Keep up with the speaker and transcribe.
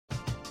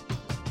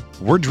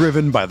We're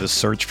driven by the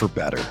search for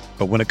better.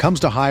 But when it comes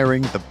to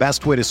hiring, the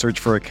best way to search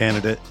for a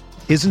candidate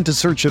isn't to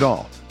search at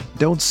all.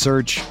 Don't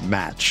search,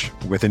 match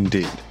with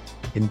Indeed.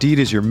 Indeed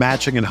is your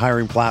matching and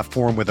hiring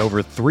platform with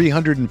over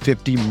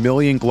 350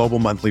 million global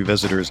monthly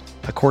visitors,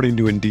 according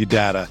to Indeed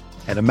data,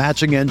 and a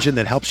matching engine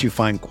that helps you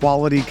find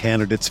quality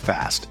candidates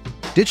fast.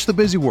 Ditch the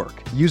busy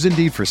work. Use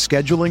Indeed for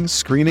scheduling,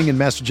 screening, and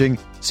messaging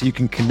so you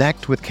can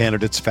connect with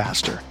candidates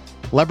faster.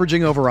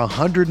 Leveraging over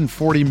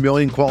 140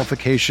 million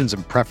qualifications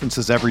and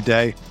preferences every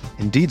day,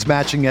 Indeed's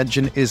matching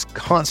engine is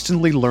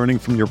constantly learning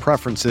from your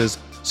preferences,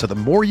 so the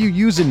more you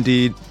use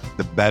Indeed,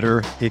 the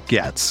better it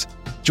gets.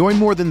 Join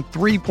more than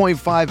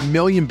 3.5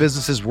 million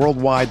businesses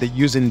worldwide that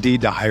use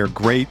Indeed to hire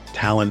great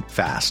talent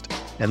fast.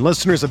 And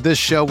listeners of this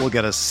show will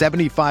get a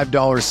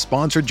 $75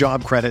 sponsored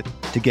job credit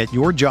to get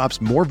your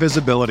jobs more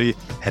visibility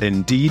at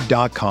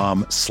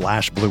Indeed.com/Blue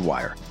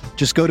Wire.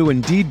 Just go to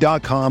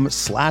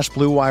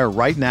Indeed.com/Blue Wire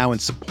right now and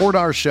support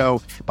our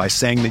show by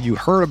saying that you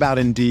heard about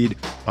Indeed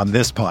on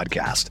this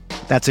podcast.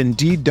 That's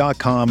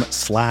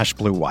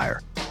Indeed.com/Blue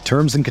Wire.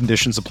 Terms and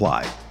conditions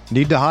apply.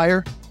 Need to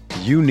hire?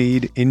 You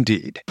need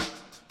Indeed.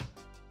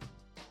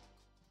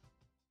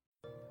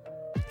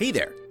 Hey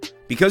there.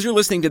 Because you're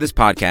listening to this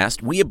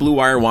podcast, we at Blue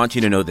Wire want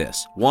you to know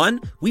this.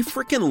 1, we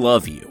freaking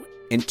love you.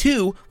 And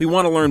 2, we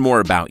want to learn more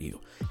about you.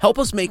 Help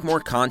us make more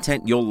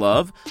content you'll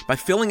love by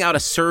filling out a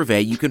survey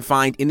you can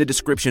find in the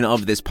description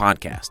of this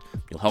podcast.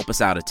 You'll help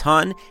us out a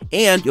ton,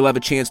 and you'll have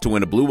a chance to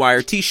win a Blue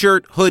Wire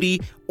t-shirt, hoodie,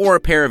 or a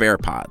pair of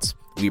AirPods.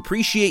 We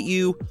appreciate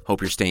you,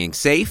 hope you're staying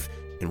safe,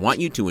 and want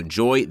you to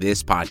enjoy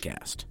this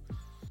podcast.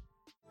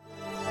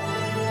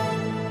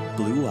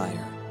 Blue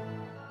Wire.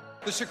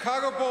 The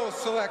Chicago Bulls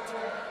select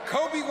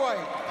Kobe White.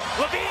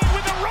 LaVine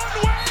with the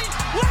runway,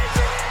 lays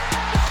it in.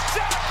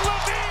 Zach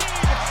LaVine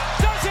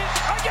does it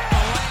again.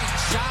 The lane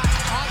shot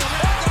on the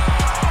window.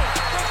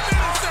 The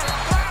finisher,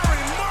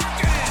 Larry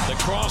Markkinen. The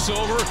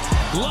crossover,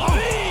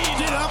 LaVine.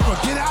 Get up or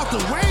get out the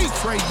way,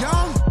 Trae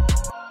Young.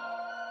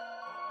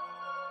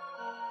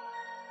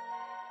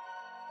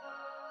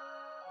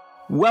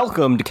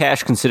 Welcome to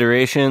Cash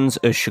Considerations,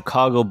 a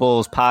Chicago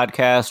Bulls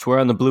podcast. We're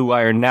on the Blue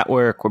Wire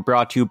Network. We're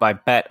brought to you by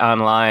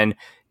BetOnline.ag.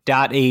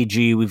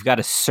 We've got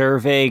a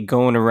survey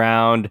going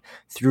around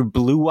through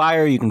Blue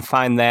Wire. You can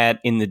find that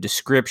in the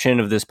description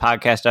of this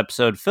podcast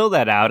episode. Fill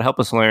that out. Help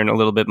us learn a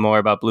little bit more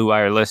about Blue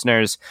Wire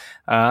listeners.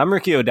 I'm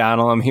Ricky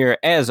O'Donnell. I'm here,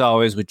 as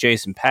always, with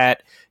Jason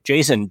Patt.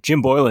 Jason,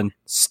 Jim Boylen,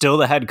 still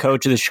the head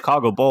coach of the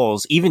Chicago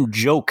Bulls. Even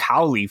Joe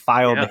Cowley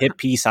filed a hit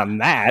piece on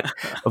that,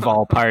 of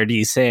all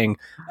parties, saying,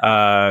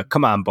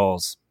 come on,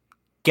 Bulls.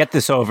 Get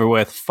this over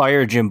with.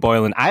 Fire Jim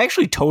Boylen. I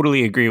actually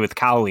totally agree with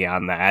Cowley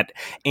on that.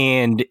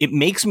 And it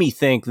makes me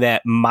think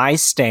that my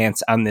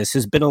stance on this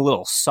has been a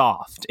little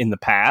soft in the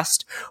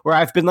past, where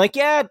I've been like,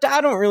 yeah,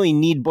 I don't really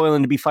need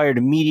Boylen to be fired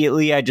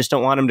immediately. I just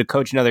don't want him to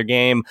coach another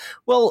game.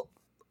 Well,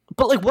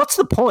 but like, what's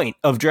the point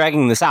of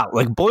dragging this out?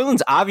 Like,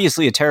 Boylen's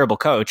obviously a terrible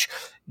coach.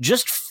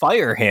 Just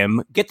fire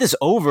him. Get this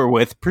over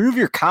with. Prove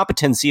your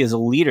competency as a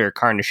leader,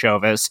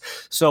 Karnisovas.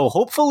 So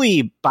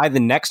hopefully by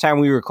the next time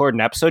we record an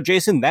episode,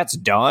 Jason, that's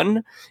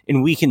done,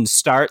 and we can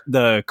start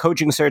the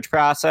coaching search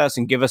process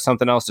and give us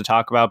something else to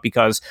talk about,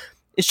 because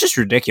it's just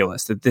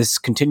ridiculous that this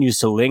continues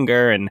to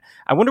linger. And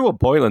I wonder what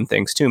Boylen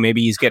thinks too.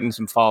 Maybe he's getting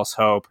some false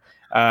hope.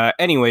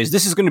 Anyways,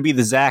 this is going to be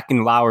the Zach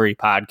and Lowry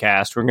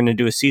podcast. We're going to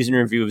do a season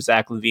review of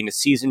Zach LaVine, a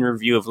season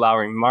review of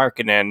Lauri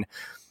Markkanen.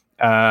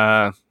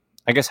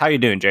 I guess, how you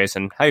doing,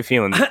 Jason? How you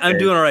feeling? I'm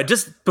doing all right.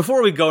 Just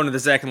before we go into the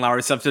Zach and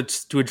Lowry stuff,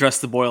 to address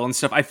the Boylen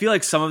stuff, I feel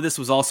like some of this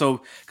was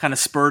also kind of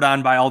spurred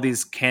on by all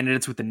these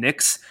candidates with the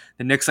Knicks.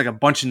 The Knicks, like a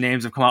bunch of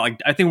names have come out.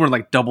 Like, I think we're in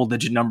like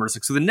double-digit numbers.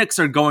 Like, so the Knicks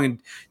are going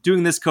and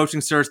doing this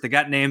coaching search. They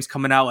got names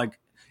coming out like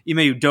Ime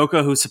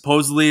Udoka, who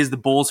supposedly is the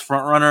Bulls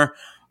frontrunner.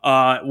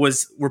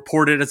 Was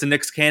reported as a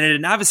Knicks candidate.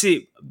 And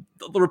obviously,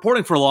 the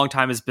reporting for a long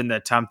time has been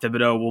that Tom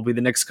Thibodeau will be the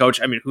Knicks coach.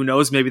 I mean, who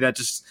knows? Maybe that's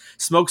just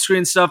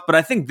smokescreen stuff. But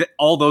I think that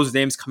all those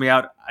names coming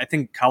out, I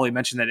think Cowley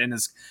mentioned that in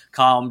his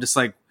column, just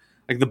like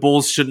the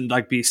Bulls shouldn't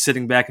like be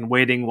sitting back and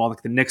waiting while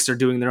like the Knicks are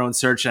doing their own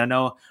search. And I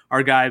know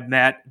our guy,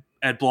 Matt,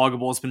 at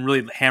Bloggable has been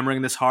really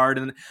hammering this hard.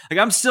 And like,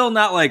 I'm still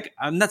not like,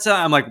 I'm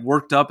like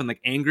worked up and like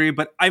angry,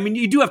 but I mean,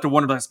 you do have to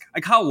wonder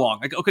like how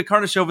long? Like, okay,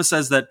 Karnisovas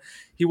says that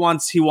he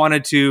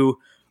wanted to,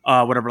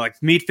 like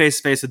meet face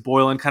to face with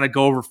Boylen, kind of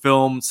go over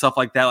film, stuff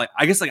like that. Like,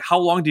 I guess like how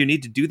long do you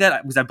need to do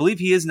that? Because I believe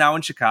he is now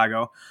in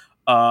Chicago.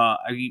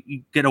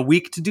 You get a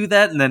week to do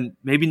that, and then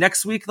maybe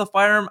next week they'll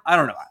fire him. I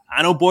don't know.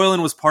 I know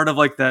Boylen was part of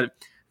like that. I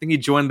think he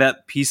joined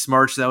that peace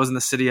march that was in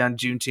the city on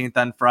Juneteenth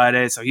on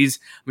Friday. So he's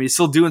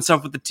still doing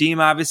stuff with the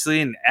team,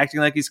 obviously, and acting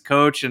like he's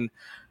coach. And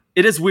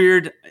it is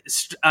weird.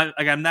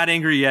 I'm not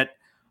angry yet.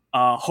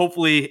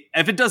 Hopefully,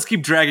 if it does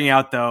keep dragging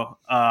out, though,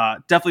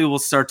 definitely we'll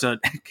start to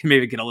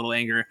maybe get a little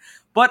angry.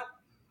 But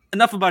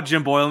enough about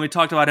Jim Boylen. We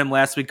talked about him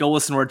last week. Go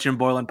listen to our Jim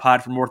Boylen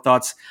pod for more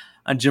thoughts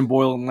on Jim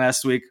Boylen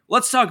last week.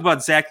 Let's talk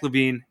about Zach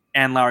LaVine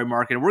and Lauri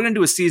Markkanen. We're going to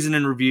do a season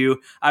in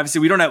review.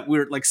 Obviously,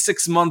 we're like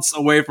 6 months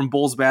away from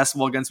Bulls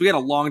basketball again, so we got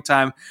a long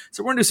time.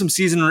 So we're going to do some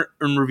season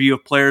in review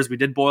of players. We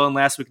did Boylen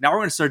last week. Now we're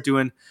going to start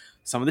doing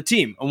some of the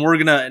team.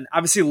 And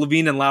obviously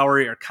LaVine and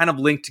Lowry are kind of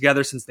linked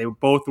together since they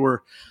both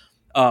were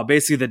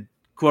basically the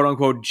quote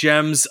unquote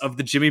gems of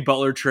the Jimmy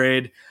Butler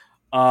trade.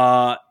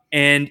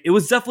 And it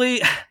was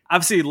definitely,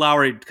 obviously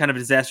Lowry, kind of a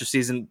disaster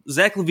season.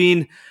 Zach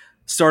LaVine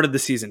started the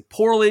season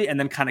poorly and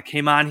then kind of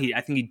came on.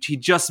 I think he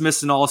just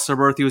missed an All-Star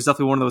berth. He was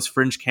definitely one of those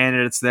fringe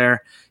candidates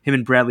there. Him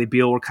and Bradley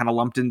Beal were kind of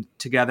lumped in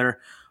together.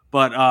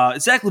 But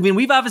Zach LaVine,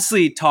 we've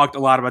obviously talked a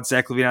lot about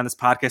Zach LaVine on this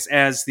podcast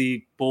as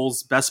the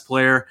Bulls' best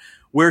player,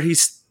 where he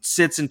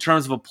sits in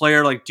terms of a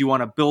player. Like, do you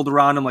want to build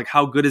around him? Like,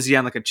 how good is he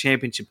on like a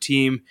championship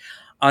team?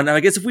 Now, I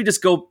guess if we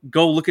just go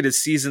look at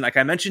his season, like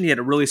I mentioned, he had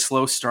a really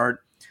slow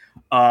start.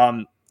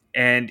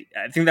 And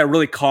I think that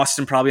really cost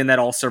him probably in that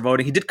All-Star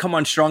voting. He did come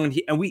on strong,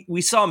 and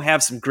we saw him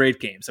have some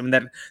great games. I mean,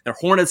 that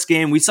Hornets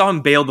game, we saw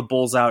him bail the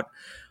Bulls out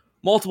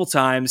multiple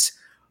times,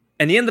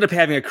 and he ended up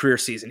having a career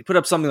season. He put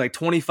up something like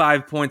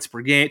 25 points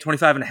per game,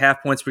 25 and a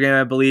half points per game,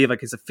 I believe.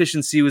 Like, his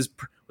efficiency was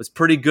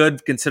pretty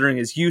good considering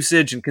his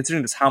usage and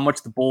considering just how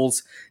much the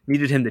Bulls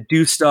needed him to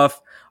do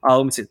stuff.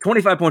 Let me see,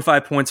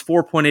 25.5 points,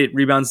 4.8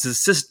 rebounds. His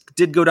assists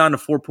did go down to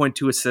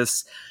 4.2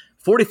 assists.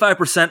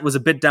 45% was a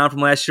bit down from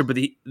last year, but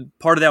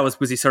part of that was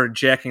he started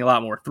jacking a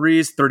lot more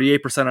threes,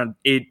 38% on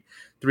 8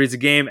 threes a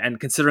game, and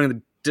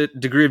considering the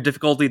degree of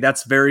difficulty,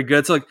 that's very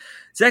good. So, like,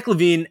 Zach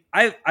LaVine,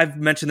 I've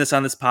mentioned this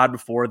on this pod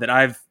before that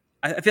I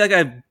feel like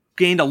I've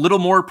gained a little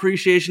more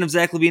appreciation of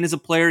Zach LaVine as a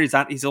player.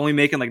 He's only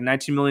making like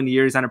 $19 million a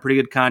year. He's on a pretty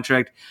good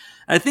contract.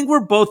 And I think we're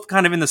both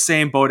kind of in the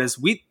same boat as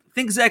we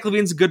think Zach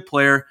LaVine's a good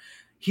player.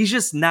 He's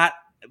just not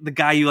the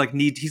guy you like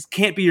need. He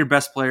can't be your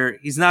best player.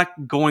 He's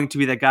not going to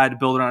be that guy to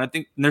build around. I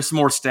think there's some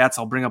more stats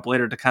I'll bring up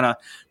later to kind of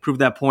prove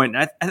that point.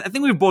 And I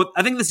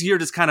think this year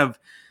just kind of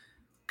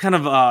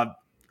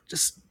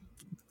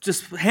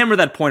just hammer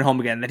that point home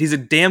again, that he's a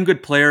damn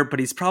good player, but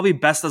he's probably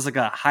best as like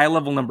a high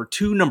level number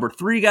 2, number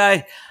 3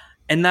 guy,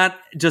 and not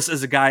just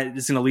as a guy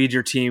that's going to lead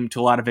your team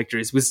to a lot of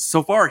victories. Because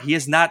so far he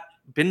has not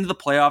been to the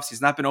playoffs.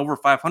 He's not been over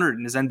 500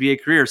 in his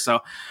NBA career.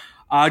 So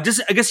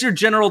just, I guess, your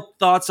general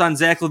thoughts on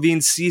Zach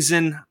LaVine's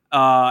season,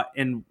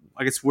 and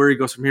I guess where he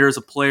goes from here as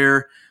a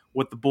player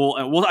with the Bull.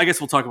 I guess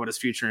we'll talk about his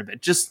future in a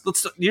bit. Just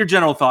your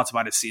general thoughts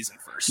about his season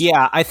first.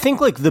 Yeah, I think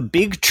like the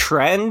big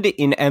trend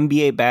in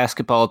NBA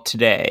basketball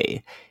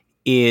today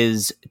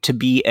is to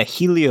be a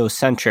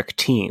heliocentric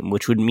team,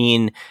 which would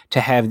mean to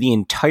have the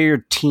entire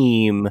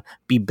team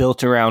be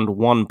built around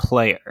one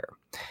player.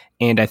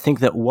 And I think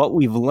that what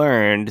we've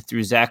learned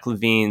through Zach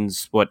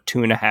LaVine's,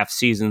 2.5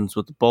 seasons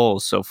with the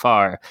Bulls so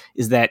far,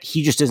 is that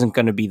he just isn't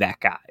going to be that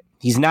guy.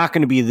 He's not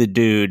going to be the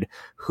dude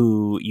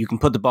who you can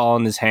put the ball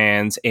in his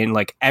hands and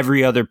like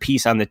every other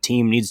piece on the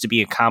team needs to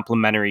be a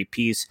complementary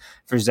piece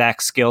for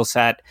Zach's skill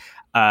set.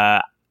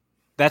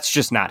 That's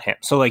just not him.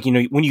 So like,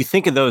 when you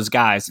think of those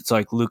guys, it's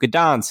like Luka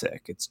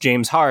Doncic, it's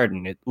James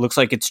Harden. It looks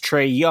like it's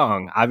Trae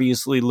Young,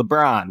 obviously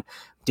LeBron,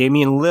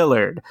 Damian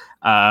Lillard,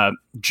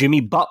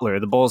 Jimmy Butler.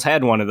 The Bulls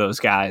had one of those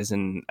guys,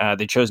 and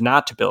they chose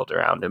not to build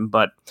around him.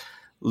 But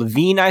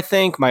LaVine, I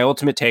think, my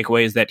ultimate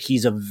takeaway is that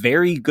he's a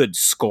very good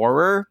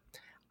scorer.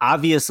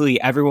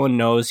 Obviously, everyone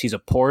knows he's a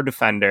poor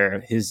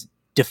defender. His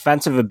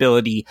defensive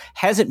ability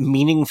hasn't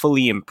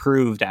meaningfully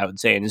improved, I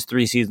would say, in his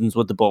 3 seasons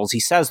with the Bulls. He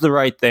says the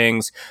right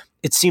things.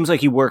 It seems like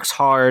he works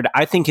hard.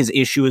 I think his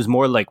issue is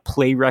more like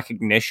play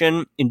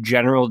recognition and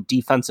general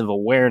defensive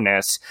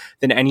awareness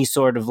than any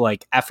sort of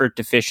like effort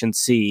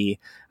deficiency,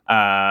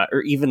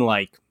 or even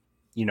like,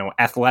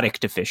 athletic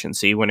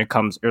deficiency when it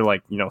comes, or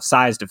like,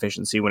 size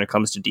deficiency when it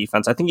comes to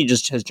defense. I think he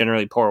just has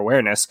generally poor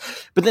awareness.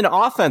 But then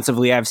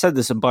offensively, I've said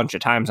this a bunch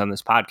of times on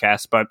this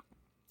podcast, but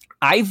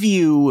I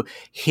view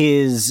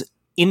his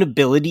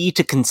inability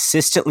to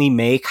consistently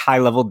make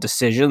high-level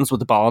decisions with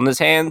the ball in his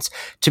hands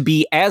to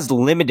be as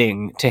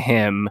limiting to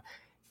him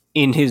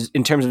in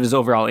terms of his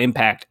overall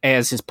impact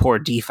as his poor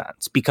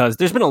defense, because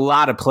there's been a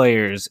lot of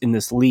players in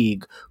this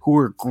league who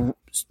were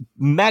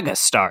mega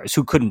stars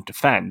who couldn't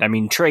defend. I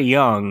mean, Trae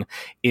Young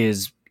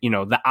is,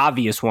 the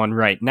obvious one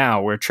right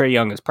now, where Trae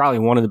Young is probably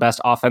one of the best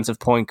offensive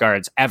point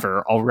guards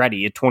ever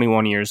already at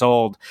 21 years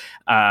old.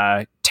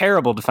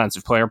 Terrible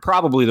defensive player,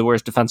 probably the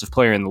worst defensive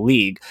player in the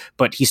league,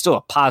 but he's still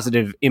a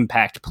positive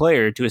impact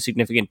player to a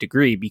significant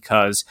degree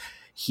because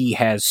he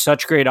has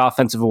such great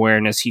offensive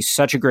awareness. He's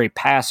such a great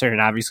passer and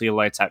obviously a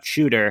lights out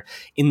shooter.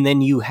 And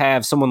then you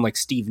have someone like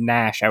Steve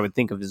Nash, I would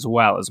think of as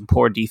well, as a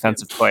poor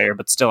defensive player,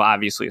 but still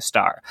obviously a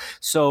star.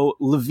 So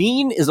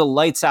LaVine is a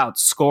lights out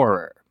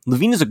scorer.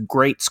 LaVine is a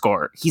great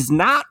scorer. He's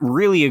not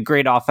really a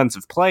great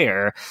offensive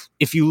player.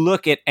 If you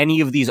look at any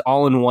of these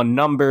all-in-one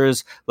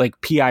numbers, like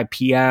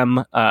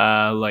PIPM,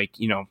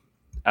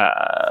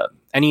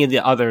 any of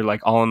the other like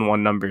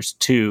all-in-one numbers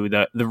too,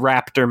 the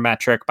Raptor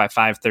metric by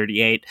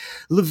 538,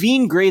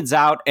 LaVine grades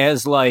out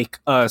as like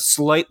a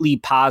slightly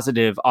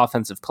positive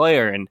offensive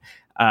player. And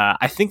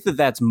I think that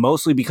that's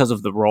mostly because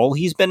of the role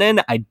he's been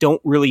in. I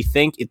don't really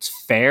think it's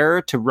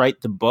fair to write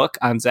the book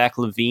on Zach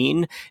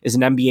LaVine as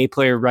an NBA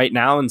player right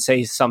now and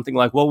say something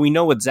like, well, we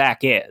know what Zach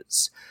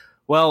is.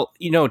 Well,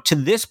 to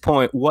this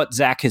point, what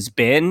Zach has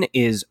been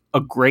is a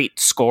great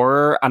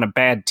scorer on a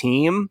bad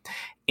team.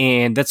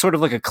 And that's sort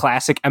of like a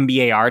classic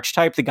NBA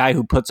archetype, the guy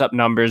who puts up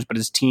numbers, but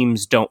his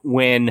teams don't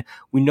win.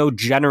 We know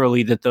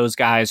generally that those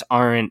guys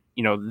aren't,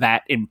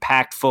 that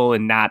impactful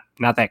and not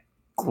that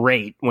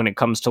great when it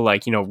comes to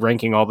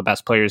ranking all the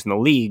best players in the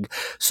league.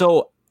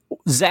 So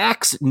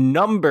Zach's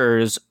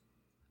numbers,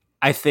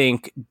 I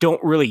think,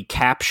 don't really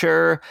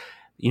capture,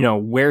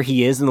 where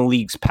he is in the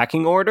league's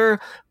pecking order.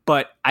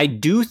 But I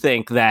do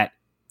think that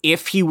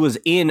if he was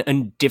in a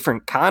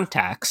different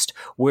context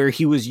where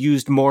he was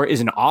used more as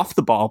an off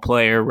the ball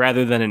player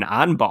rather than an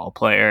on ball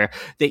player,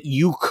 that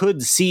you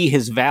could see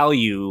his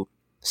value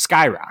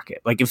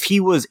skyrocket. Like if he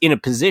was in a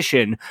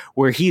position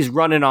where he's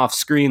running off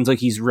screens like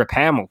he's Rip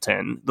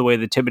Hamilton, the way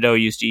that Thibodeau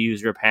used to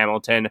use Rip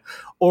Hamilton,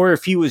 or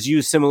if he was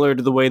used similar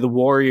to the way the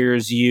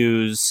Warriors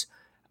use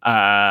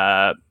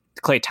Klay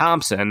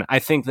Thompson, I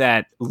think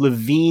that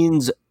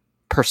LaVine's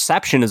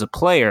perception as a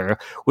player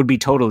would be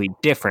totally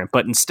different.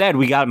 But instead,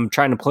 we got him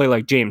trying to play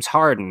like James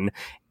Harden,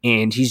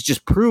 and he's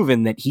just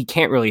proven that he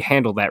can't really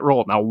handle that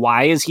role. Now,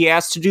 why is he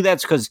asked to do that?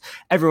 It's because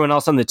everyone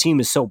else on the team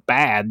is so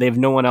bad. They have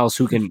no one else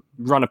who can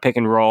run a pick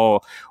and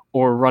roll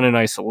or run in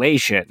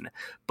isolation.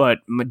 But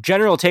my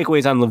general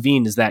takeaways on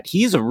LaVine is that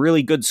he's a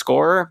really good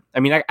scorer. I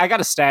mean, I got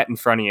a stat in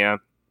front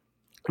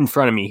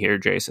of me here,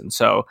 Jason.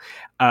 So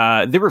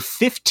there were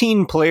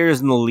 15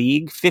 players in the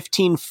league,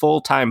 15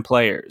 full-time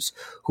players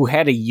who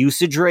had a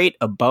usage rate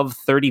above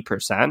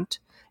 30%,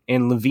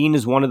 and LaVine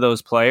is one of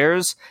those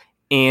players.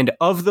 And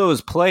of those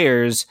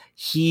players,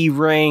 he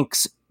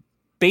ranks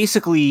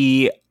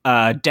basically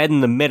dead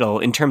in the middle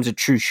in terms of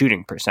true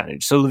shooting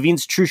percentage. So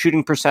LaVine's true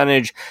shooting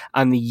percentage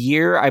on the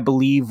year, I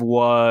believe,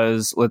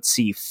 was,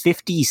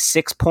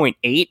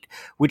 56.8,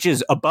 which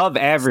is above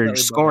average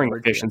scoring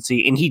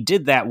efficiency. And he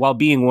did that while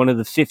being one of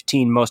the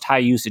 15 most high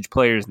usage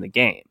players in the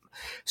game.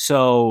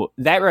 So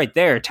that right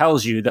there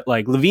tells you that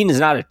LaVine is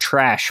not a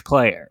trash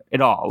player at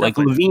all.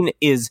 Definitely. LaVine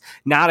is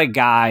not a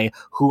guy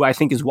who I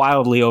think is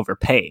wildly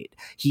overpaid.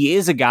 He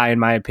is a guy, in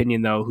my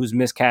opinion, though, who's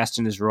miscast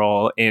in his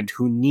role and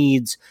who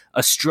needs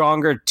a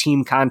stronger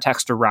team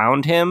context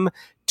around him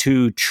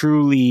to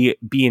truly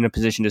be in a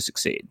position to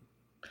succeed.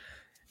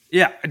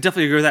 Yeah, I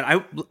definitely agree with that.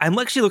 I'm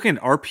actually looking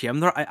at RPM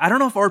there. I don't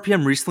know if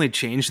RPM recently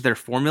changed their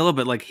formula,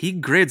 but he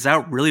grades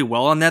out really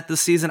well on that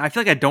this season. I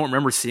feel like I don't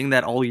remember seeing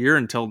that all year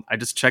until I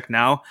just checked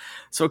now.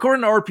 So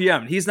according to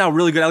RPM, he's now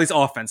really good, at least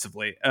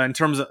offensively. In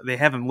terms of, they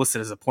have him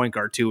listed as a point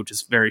guard too, which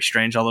is very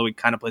strange, although he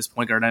kind of plays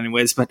point guard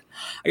anyways. But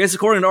I guess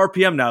according to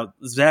RPM now,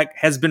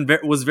 Zach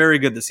was very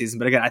good this season.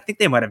 But again, I think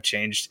they might have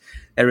changed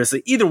that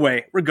recently. Either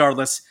way,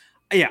 regardless,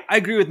 yeah, I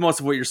agree with most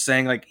of what you're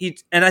saying.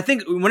 And I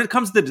think when it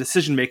comes to the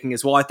decision making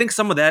as well, I think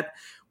some of that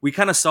we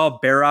kind of saw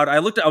bear out. I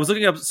was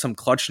looking up some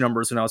clutch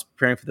numbers when I was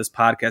preparing for this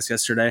podcast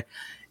yesterday,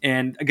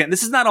 and again,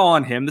 this is not all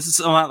on him. This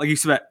is like you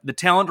said, the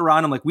talent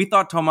around him. We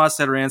thought Tomas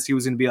Satoransky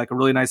was going to be a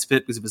really nice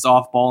fit because of his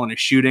off ball and his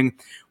shooting,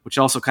 which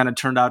also kind of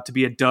turned out to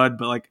be a dud.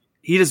 But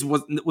he just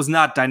was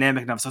not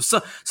dynamic enough.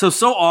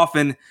 So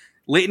often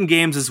late in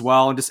games as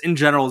well, and just in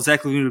general,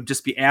 Zach LaVine would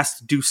just be asked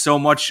to do so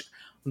much.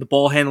 The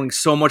ball handling,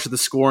 so much of the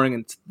scoring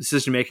and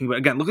decision making. But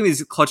again, look at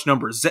these clutch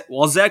numbers.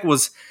 While Zach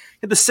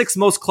had the sixth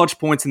most clutch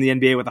points in the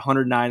NBA with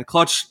 109,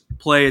 clutch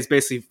play is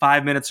basically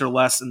 5 minutes or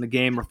less in the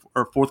game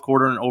or fourth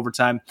quarter and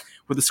overtime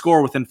with the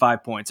score within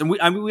 5 points. And we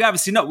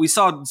obviously know, we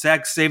saw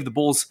Zach save the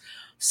Bulls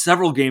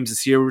several games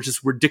this year, which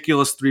is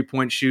ridiculous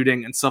 3-point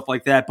shooting and stuff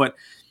like that. But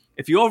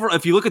if you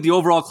look at the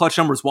overall clutch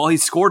numbers, while he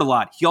scored a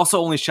lot, he also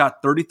only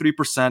shot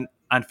 33%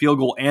 on field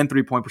goal and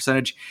 3-point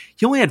percentage.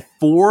 He only had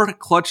 4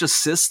 clutch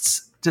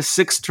assists to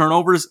 6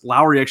 turnovers.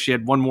 Lowry actually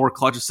had 1 more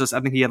clutch assist. I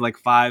think he had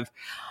 5.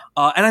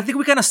 And I think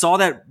we kind of saw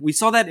that. We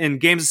saw that in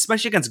games,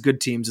 especially against good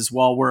teams as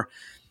well, where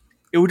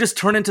it would just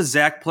turn into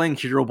Zach playing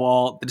hero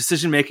ball. The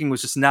decision-making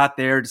was just not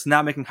there, just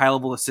not making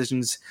high-level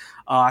decisions.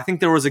 I think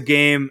there was a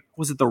game,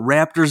 was it the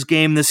Raptors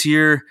game this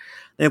year?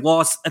 They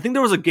lost. I think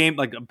there was a game,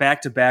 a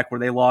back-to-back,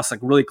 where they lost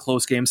really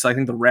close games. So I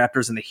think the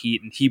Raptors and the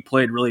Heat, and he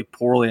played really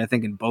poorly, I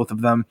think, in both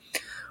of them.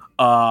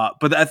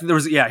 But I think there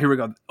was, here we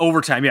go.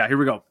 Overtime. Yeah, here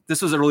we go.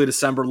 This was early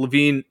December.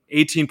 LaVine,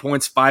 18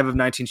 points, 5 of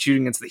 19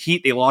 shooting against the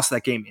Heat. They lost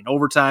that game in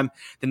overtime.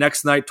 The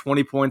next night,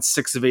 20 points,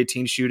 6 of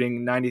 18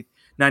 shooting,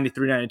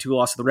 93-92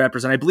 loss to the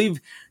Raptors. And I believe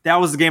that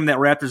was the game that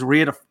Raptors where he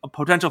had a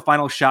potential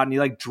final shot and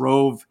he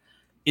drove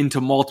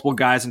into multiple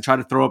guys and tried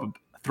to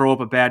throw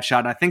up a bad shot.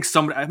 And I think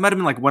it might have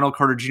been Wendell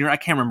Carter Jr. I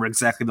can't remember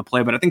exactly the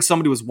play, but I think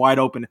somebody was wide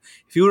open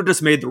if he would have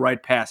just made the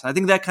right pass. And I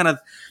think that kind of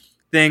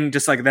thing,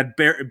 just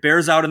that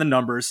bears out in the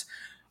numbers.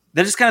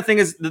 That just kind of thing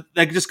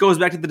that just goes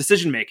back to the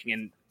decision making,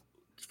 and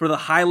for the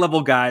high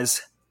level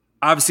guys,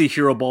 obviously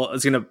hero ball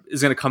is gonna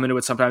come into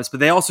it sometimes, but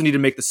they also need to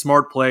make the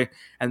smart play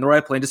and the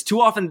right play. And just too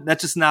often,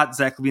 that's just not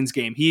Zach LaVine's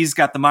game. He's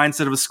got the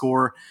mindset of a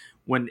scorer.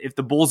 If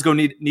the Bulls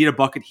need a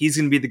bucket, he's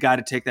going to be the guy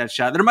to take that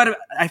shot.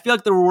 I feel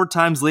like there were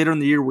times later in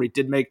the year where he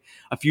did make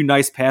a few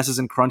nice passes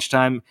in crunch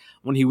time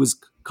when he was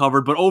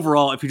covered. But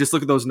overall, if you just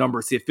look at those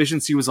numbers, the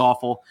efficiency was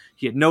awful.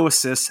 He had no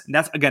assists, and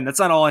that's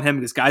not all on him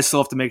because guys still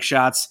have to make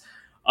shots.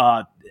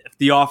 If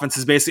the offense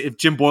is if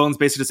Jim Boylan's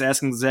basically just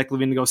asking Zach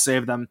LaVine to go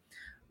save them,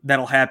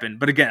 that'll happen.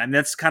 But again, and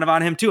that's kind of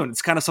on him too, and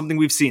it's kind of something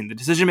we've seen. The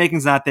decision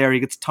making's not there. He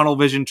gets tunnel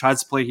vision,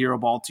 tries to play hero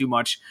ball too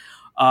much,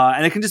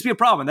 and it can just be a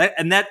problem.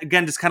 And that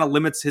again just kind of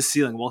limits his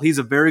ceiling. Well, he's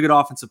a very good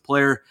offensive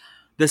player.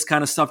 This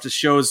kind of stuff just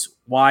shows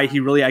why he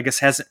really, I guess,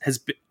 has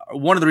been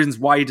one of the reasons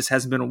why he just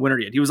hasn't been a winner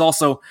yet. He was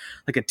also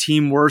like a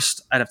team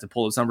worst. I'd have to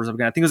pull those numbers up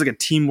again. I think it was like a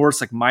team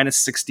worst, like minus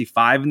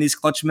 65 in these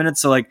clutch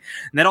minutes. So like,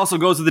 and that also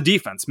goes with the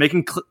defense,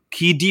 making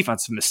key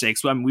defensive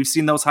mistakes. I mean, we've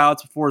seen those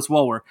highlights before as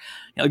well, where,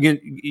 you know, again,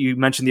 you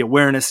mentioned the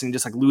awareness and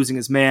just like losing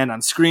his man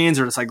on screens,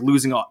 or just like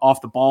losing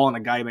off the ball and a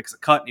guy makes a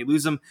cut and you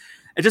lose him.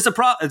 It's just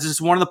it's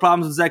just one of the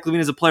problems with Zach LaVine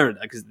as a player,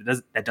 because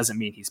that doesn't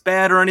mean he's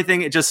bad or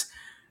anything.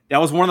 That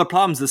was one of the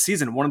problems this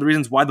season. One of the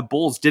reasons why the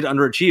Bulls did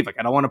underachieve. Like,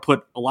 I don't want to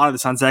put a lot of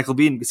this on Zach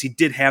LaVine, because he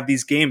did have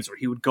these games where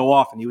he would go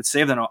off and he would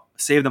save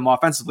them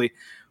offensively,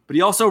 but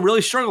he also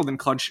really struggled in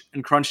crunch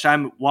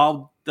time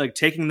while like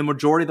taking the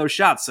majority of those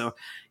shots. So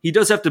he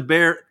does have to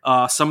bear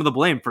some of the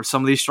blame for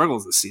some of these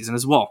struggles this season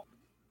as well.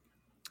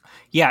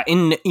 Yeah,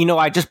 and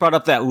I just brought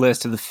up that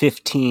list of the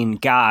 15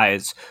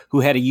 guys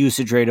who had a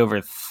usage rate over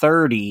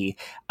 30.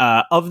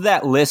 Of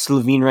that list,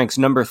 LaVine ranks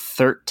number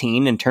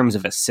 13 in terms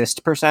of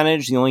assist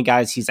percentage. The only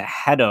guys he's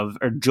ahead of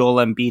are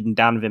Joel Embiid and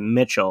Donovan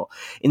Mitchell.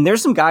 And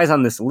there's some guys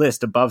on this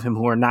list above him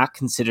who are not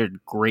considered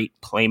great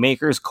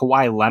playmakers.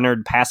 Kawhi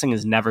Leonard, passing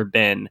has never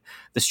been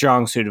the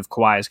strong suit of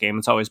Kawhi's game.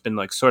 It's always been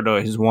like sort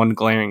of his one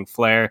glaring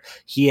flair.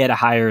 He had a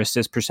higher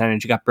assist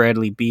percentage. You got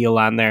Bradley Beal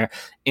on there.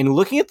 And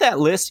looking at that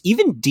list,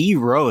 even D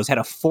Rose had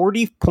a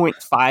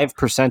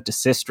 40.5%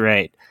 assist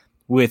rate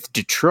with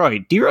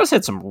Detroit. D Rose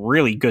had some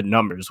really good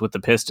numbers with the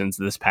Pistons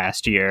this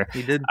past year.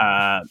 He did.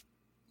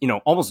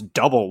 Almost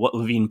double what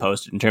LaVine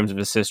posted in terms of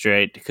assist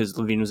rate, because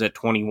LaVine was at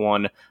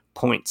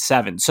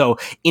 21.7. So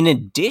in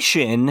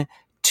addition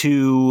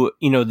to,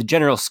 the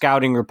general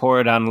scouting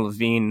report on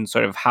LaVine,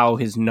 sort of how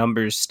his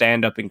numbers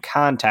stand up in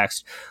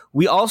context,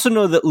 we also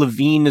know that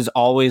LaVine is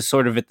always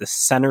sort of at the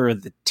center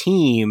of the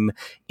team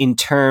in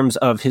terms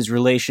of his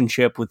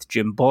relationship with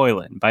Jim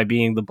Boylen, by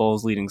being the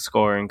Bulls' leading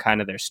scorer and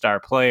kind of their star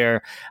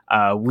player.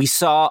 We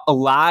saw a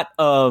lot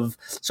of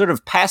sort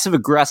of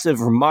passive-aggressive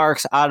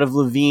remarks out of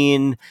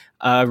LaVine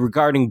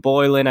regarding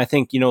Boylen. I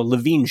think,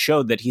 LaVine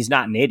showed that he's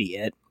not an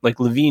idiot. Like,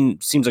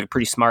 LaVine seems like a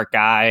pretty smart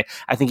guy.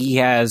 I think he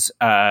has,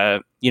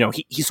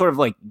 he sort of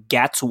like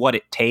gets what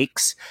it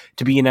takes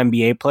to be an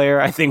NBA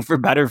player. I think for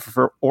better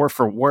or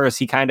for worse,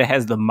 he kind of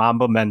has the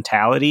Mamba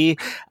mentality.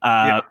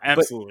 Yeah,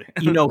 absolutely.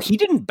 But, he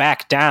didn't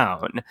back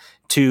down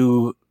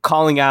to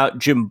calling out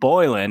Jim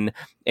Boylen,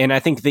 and I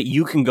think that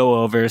you can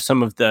go over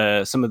some of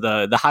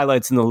the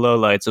highlights and the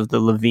lowlights of the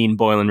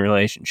LaVine-Boylen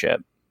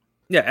relationship.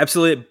 Yeah,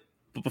 absolutely.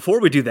 But before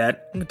we do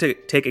that, I'm going to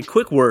take a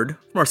quick word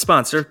from our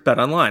sponsor,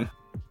 BetOnline.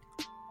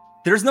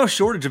 There's no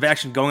shortage of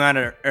action going on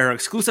at our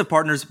exclusive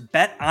partners,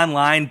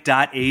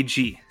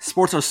 betonline.ag.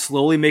 Sports are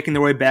slowly making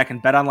their way back,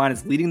 and BetOnline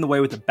is leading the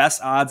way with the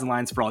best odds and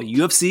lines for all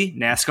UFC,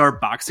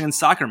 NASCAR, boxing, and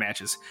soccer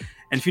matches.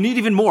 And if you need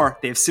even more,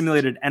 they have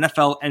simulated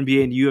NFL,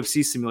 NBA, and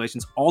UFC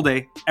simulations all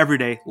day, every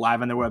day,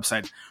 live on their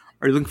website.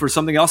 Are you looking for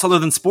something else other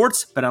than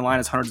sports? BetOnline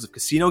has hundreds of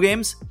casino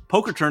games,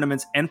 poker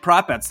tournaments, and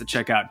prop bets to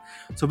check out.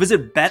 So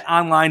visit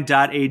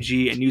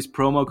betonline.ag and use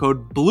promo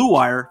code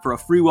BLUEWIRE for a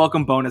free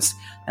welcome bonus.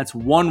 That's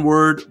one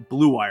word,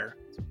 BLUEWIRE.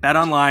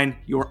 BetOnline,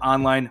 your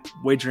online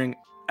wagering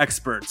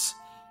experts.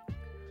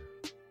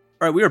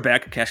 All right, we are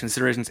back at Cash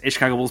Considerations, a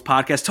Chicago Bulls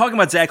podcast, talking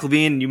about Zach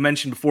LaVine. You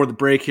mentioned before the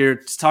break here,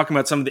 just talking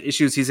about some of the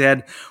issues he's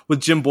had with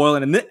Jim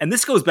Boylen. And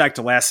this goes back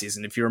to last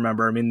season, if you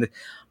remember. I mean,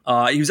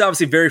 he was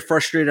obviously very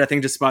frustrated, I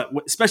think, just about,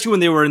 especially when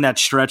they were in that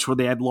stretch where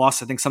they had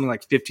lost, I think, something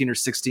like 15 or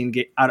 16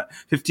 out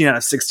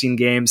of 16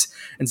 games.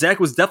 And Zach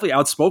was definitely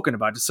outspoken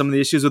about just some of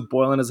the issues with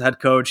Boylen as a head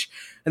coach.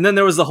 And then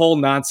there was the whole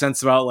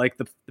nonsense about like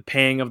the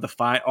paying of the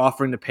fine,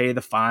 offering to pay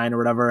the fine or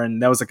whatever.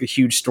 And that was like a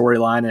huge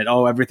storyline. And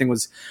everything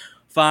was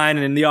fine.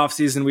 And in the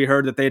offseason, we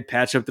heard that they had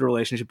patched up the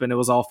relationship and it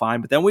was all fine.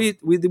 But then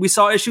we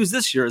saw issues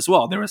this year as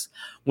well. There was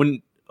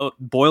when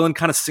Boylen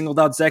kind of singled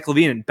out Zach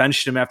LaVine and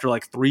benched him after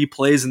like 3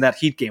 plays in that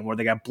Heat game where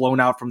they got blown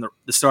out from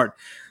the start.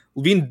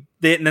 LaVine,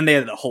 and then they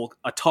had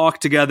a talk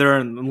together,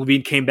 and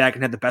LaVine came back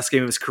and had the best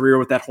game of his career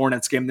with that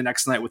Hornets game the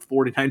next night with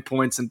 49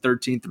 points and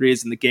 13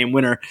 threes in the game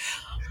winner.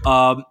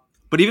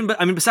 But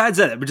besides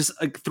that, but just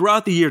like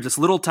throughout the year, just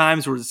little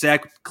times where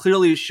Zach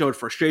clearly showed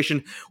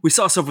frustration. We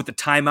saw stuff with the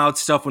timeout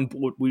stuff when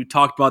we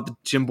talked about the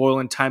Jim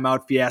Boylen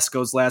timeout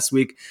fiascos last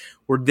week,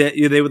 where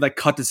they would like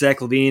cut to Zach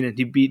LaVine and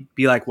he'd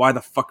be like, "Why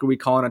the fuck are we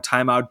calling a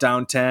timeout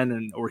down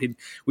 10?" Or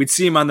we'd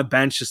see him on the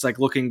bench just like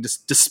looking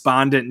just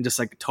despondent and just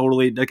like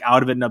totally like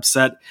out of it and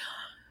upset.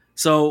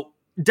 So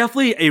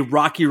definitely a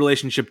rocky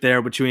relationship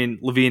there between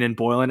LaVine and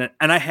Boylen,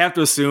 and I have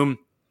to assume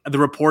the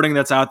reporting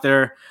that's out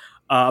there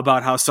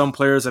about how some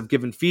players have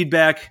given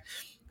feedback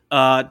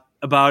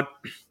about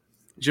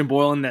Jim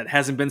Boylen that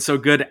hasn't been so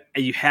good.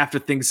 You have to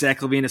think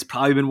Zach LaVine has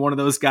probably been one of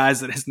those guys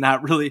that has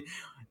not really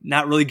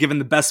given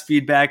the best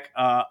feedback.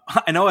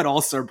 I know at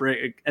All-Star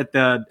break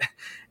at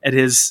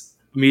his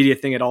media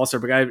thing at All-Star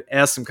break, I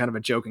asked him kind of a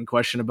joking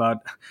question about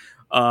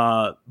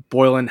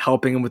Boylen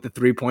helping him with the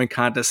 3-point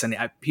contest, and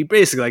he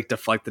basically like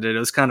deflected it. It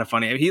was kind of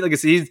funny. I mean, he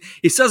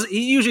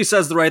usually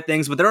says the right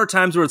things, but there are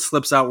times where it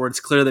slips out where it's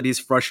clear that he's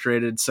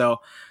frustrated.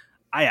 So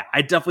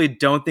I definitely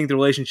don't think the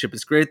relationship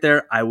is great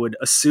there. I would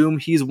assume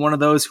he's one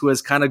of those who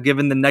has kind of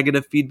given the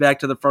negative feedback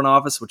to the front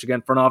office, which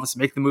again, front office,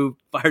 make the move,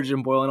 fire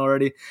Jim Boylen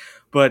already.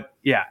 But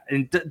yeah,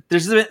 and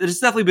there's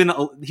definitely been,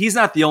 he's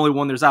not the only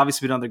one. There's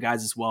obviously been other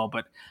guys as well,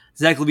 but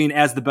Zach LaVine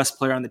as the best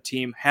player on the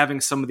team, having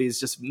some of these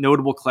just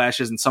notable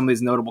clashes and some of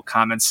these notable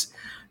comments,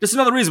 just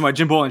another reason why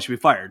Jim Boylen should be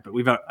fired. But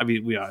we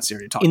obviously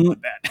already talked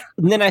about that.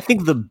 And then I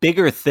think the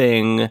bigger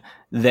thing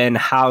than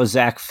how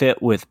Zach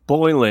fit with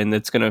Boylen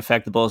that's going to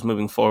affect the Bulls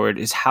moving forward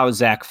is how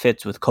Zach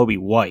fits with Coby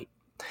White.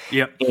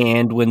 Yep.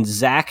 And when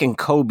Zach and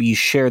Coby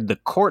shared the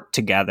court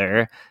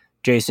together,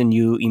 Jason,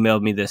 you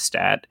emailed me this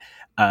stat.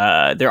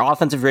 Their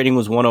offensive rating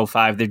was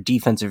 105. Their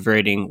defensive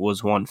rating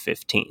was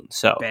 115.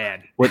 So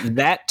bad. What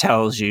that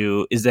tells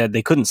you is that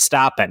they couldn't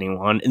stop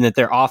anyone and that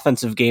their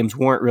offensive games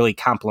weren't really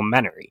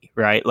complementary,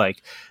 right?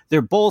 Like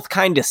they're both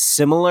kind of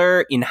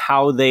similar in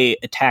how they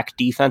attack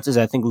defenses.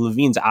 I think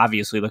LaVine's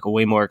obviously like a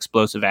way more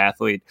explosive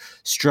athlete,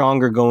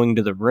 stronger going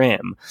to the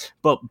rim.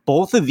 But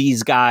both of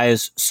these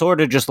guys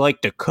sort of just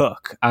like to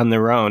cook on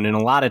their own. And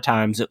a lot of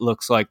times it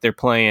looks like they're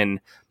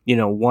playing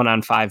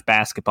 1-on-5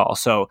 basketball.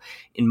 So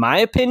in my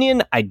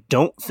opinion, I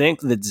don't think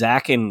that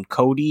Zach and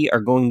Cody are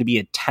going to be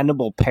a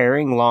tenable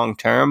pairing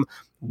long-term.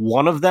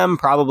 One of them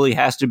probably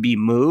has to be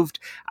moved.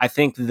 I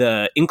think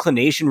the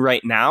inclination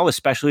right now,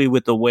 especially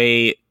with the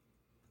way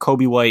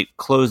Coby White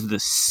closed the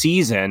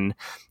season,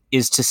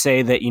 is to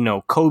say that,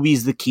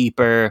 Kobe's the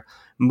keeper,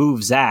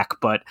 move Zach.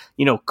 But,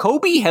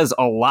 Coby has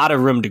a lot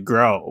of room to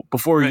grow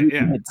before you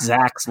can hit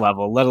Zach's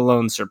level, let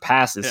alone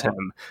surpasses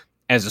him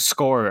as a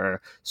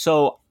scorer.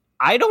 So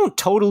I don't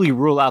totally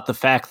rule out the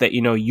fact that,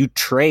 you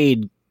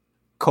trade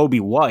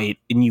Coby White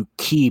and you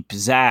keep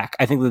Zach.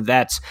 I think that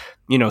that's,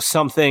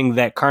 something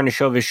that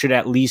Karnisovas should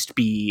at least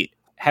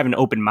have an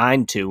open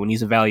mind to when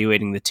he's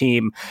evaluating the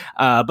team.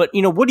 But,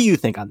 what do you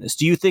think on this?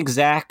 Do you think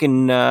Zach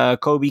and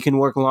Coby can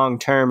work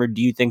long-term, or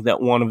do you think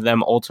that one of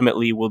them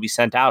ultimately will be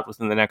sent out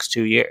within the next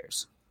 2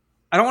 years?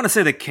 I don't want to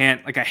say they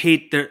can't. Like, I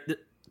hate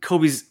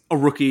Kobe's a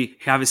rookie.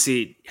 He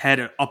obviously had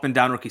an up and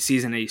down rookie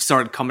season, and he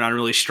started coming on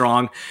really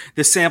strong.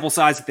 The sample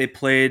size that they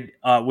played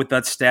with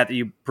that stat that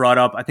you brought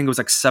up, I think it was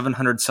like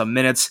 700 some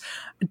minutes,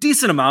 a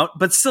decent amount,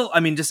 but still, I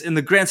mean, just in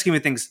the grand scheme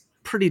of things,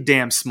 pretty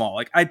damn small.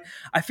 Like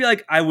I feel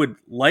like I would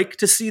like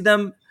to see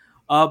them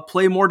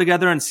play more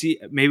together and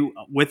see maybe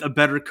with a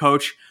better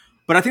coach.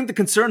 But I think the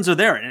concerns are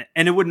there,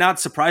 and it would not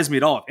surprise me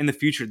at all if in the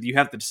future you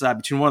have to decide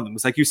between one of them.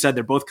 It's like you said,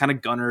 they're both kind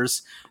of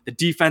gunners. The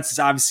defense is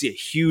obviously a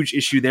huge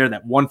issue there.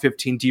 That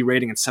 115 D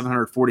rating and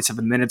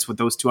 747 minutes with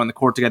those two on the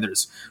court together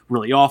is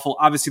really awful.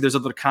 Obviously, there's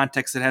other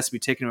context that has to be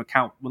taken into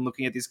account when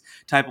looking at these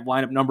type of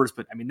lineup numbers.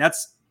 But I mean,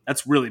 that's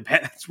really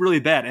bad. That's really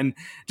bad. And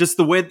just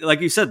the way,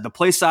 like you said, the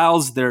play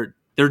styles, their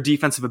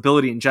defensive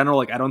ability in general.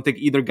 Like I don't think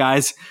either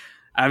guy's.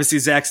 Obviously,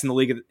 Zach's in the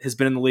league, has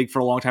been in the league for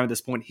a long time at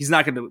this point. He's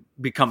not going to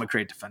become a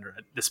great defender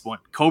at this point.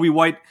 Coby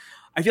White,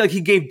 I feel like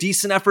he gave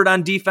decent effort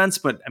on defense,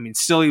 but I mean,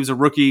 still he was a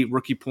rookie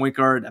point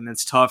guard, and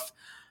it's tough.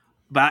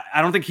 But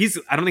I don't think he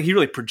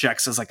really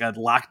projects as like a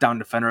lockdown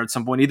defender at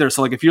some point either.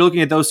 So like if you're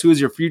looking at those two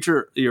as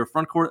your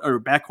front court or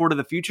back court of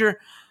the future,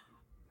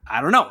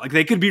 I don't know. Like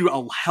they could be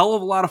a hell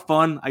of a lot of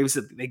fun. I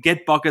said they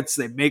get buckets,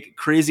 they make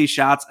crazy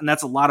shots, and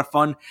that's a lot of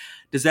fun.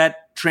 Does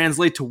that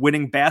translate to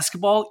winning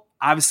basketball?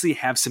 Obviously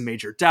have some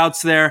major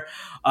doubts there.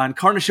 And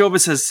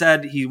Karnisovas has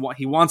said he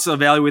wants to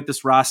evaluate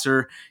this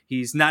roster.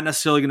 He's not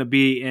necessarily going to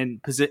be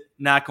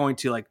not going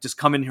to like just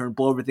come in here and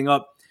blow everything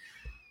up.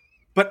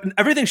 But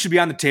everything should be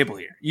on the table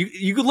here.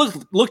 You could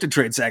look to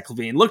trade Zach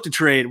LaVine, look to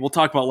trade. We'll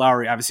talk about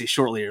Lowry obviously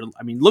shortly.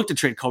 I mean, look to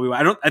trade Coby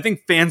White. I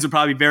think fans would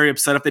probably be very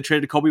upset if they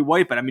traded Coby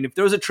White. But I mean, if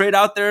there was a trade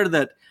out there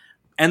that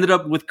ended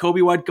up with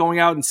Coby White going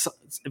out and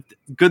if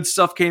good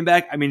stuff came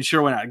back, I mean,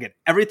 sure, why not? Again,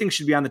 everything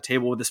should be on the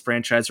table with this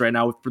franchise right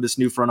now for this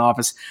new front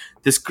office.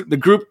 The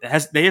group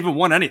they haven't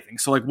won anything.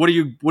 So like, what are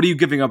you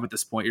giving up at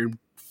this point?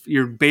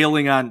 You're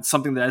bailing on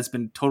something that has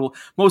been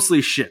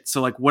mostly shit.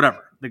 So like,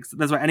 whatever. Like,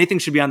 that's why anything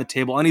should be on the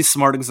table. Any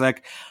smart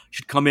exec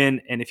should come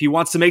in, and if he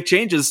wants to make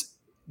changes,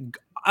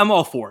 I'm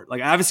all for it.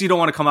 Like, obviously, you don't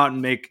want to come out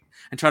and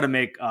try to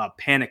make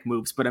panic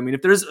moves. But I mean,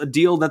 if there's a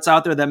deal that's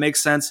out there that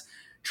makes sense,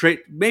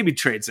 maybe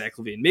trade Zach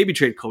LaVine, maybe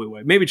trade Coby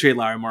White, maybe trade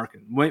Lauri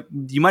Markkanen.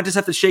 You might just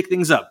have to shake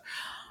things up.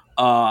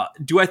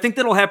 Do I think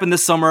that'll happen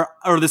this summer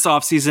or this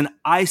offseason?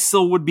 I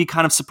still would be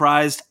kind of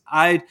surprised.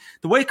 The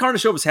way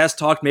Karnisovas has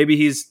talked, maybe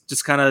he's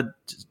just kind of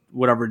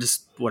whatever,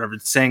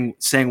 saying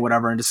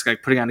whatever and just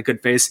like putting on a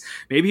good face.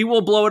 Maybe he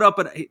will blow it up,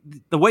 but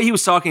the way he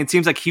was talking, it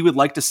seems like he would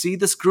like to see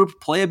this group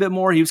play a bit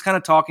more. He was kind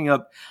of talking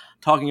up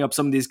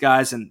some of these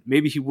guys, and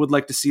maybe he would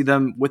like to see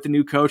them with the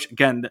new coach.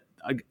 Again,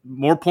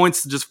 more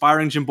points to just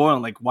firing Jim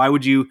Boylen. Like, why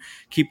would you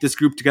keep this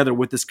group together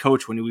with this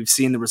coach when we've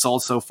seen the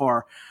results so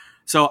far?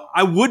 So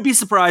I would be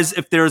surprised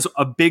if there's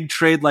a big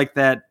trade like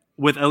that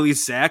with at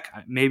least Zach.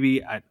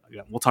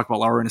 We'll talk about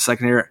Lowry in a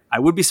second here. I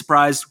would be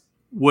surprised.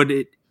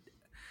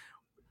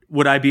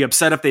 would I be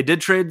upset if they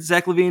did trade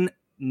Zach LaVine?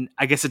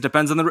 I guess it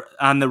depends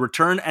on the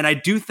return. And I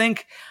do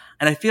think,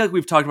 and I feel like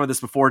we've talked about this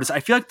before, I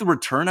feel like the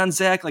return on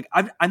Zach, like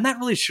I'm not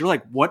really sure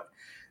like what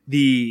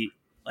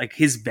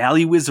his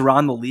value is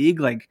around the league.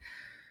 Like,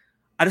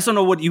 I just don't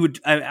know what you would,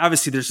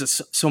 obviously there's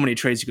just so many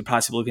trades you could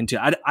possibly look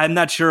into. I'm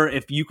not sure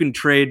if you can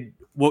trade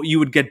what you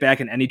would get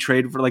back in any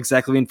trade for like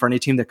Zach LaVine for any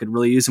team that could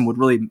really use him would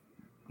really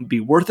be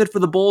worth it for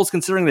the Bulls,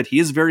 considering that he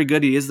is very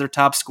good. He is their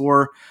top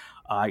scorer.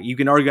 You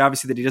can argue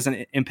obviously that he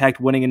doesn't impact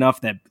winning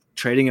enough that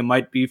trading him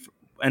might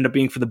end up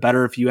being for the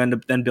better if you end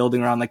up then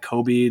building around like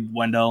Kobe,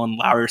 Wendell, and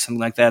Lowry or something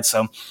like that.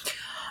 So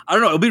I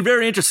don't know. It'll be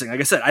very interesting.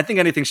 Like I said, I think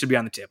anything should be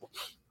on the table.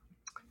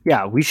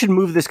 Yeah, we should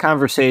move this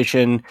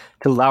conversation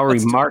to Lauri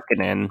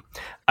Markkanen.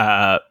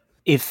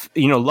 If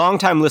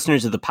longtime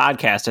listeners of the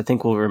podcast, I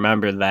think will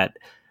remember that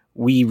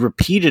we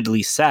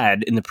repeatedly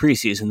said in the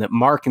preseason that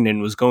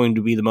Markkanen was going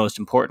to be the most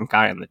important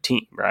guy on the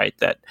team, right?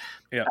 That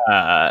it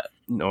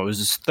was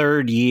his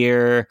third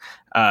year.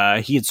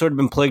 He had sort of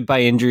been plagued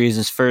by injuries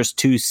his first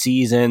 2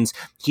 seasons.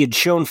 He had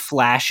shown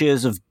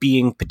flashes of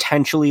being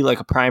potentially like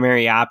a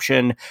primary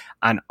option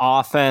on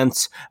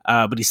offense,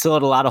 but he still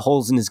had a lot of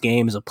holes in his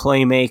game as a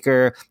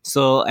playmaker.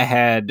 Still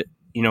had,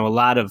 a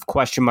lot of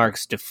question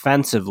marks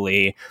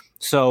defensively.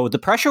 So the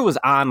pressure was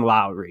on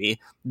Lowry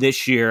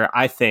this year,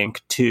 I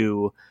think,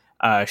 to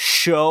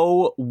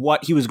show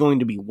what he was going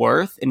to be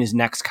worth in his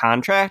next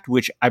contract,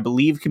 which I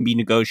believe can be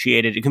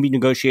negotiated. It can be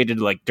negotiated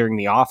like during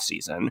the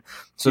offseason.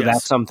 So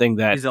that's something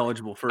that he's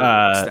eligible for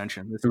an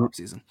extension this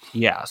offseason.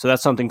 Yeah. So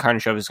that's something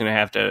Karnišov is going to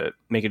have to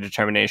make a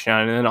determination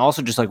on. And then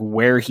also just like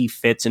where he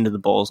fits into the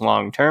Bulls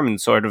long term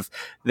and sort of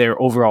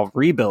their overall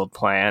rebuild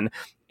plan.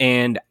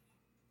 And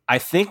I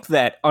think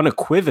that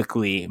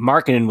unequivocally,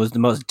 Markkanen was the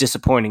most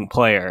disappointing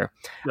player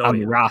on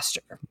the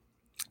roster.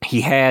 He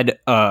had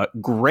a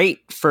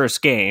great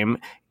first game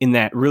in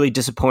that really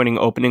disappointing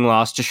opening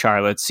loss to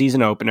Charlotte,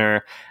 season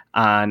opener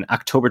on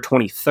October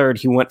 23rd.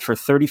 He went for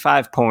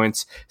 35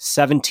 points,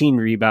 17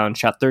 rebounds,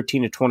 shot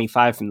 13 to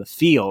 25 from the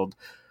field.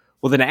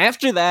 Well, then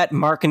after that,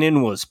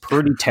 Markkanen was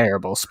pretty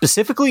terrible.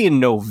 Specifically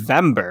in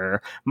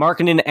November,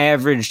 Markkanen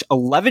averaged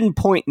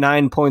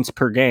 11.9 points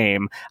per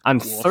game on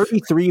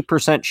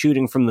 33%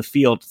 shooting from the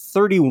field,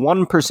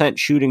 31%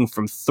 shooting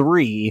from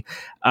 3.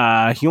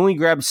 He only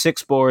grabbed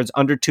 6 boards,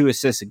 under 2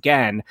 assists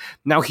again.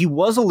 Now, he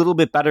was a little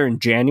bit better in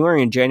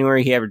January. In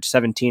January, he averaged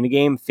 17 a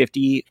game,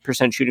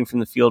 50% shooting from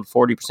the field,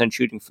 40%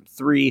 shooting from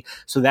 3.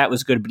 So that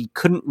was good, but he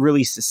couldn't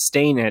really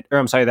sustain it. Or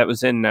I'm sorry, that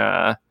was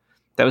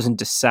in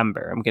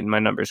December. I'm getting my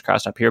numbers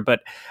crossed up here.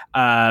 But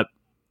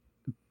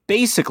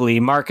basically,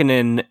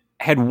 Markkanen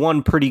had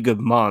one pretty good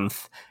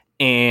month.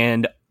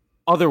 And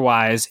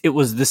otherwise, it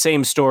was the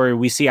same story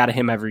we see out of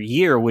him every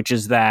year, which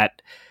is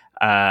that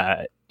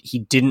he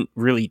didn't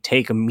really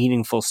take a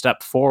meaningful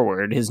step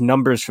forward. His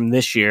numbers from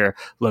this year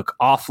look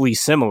awfully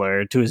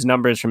similar to his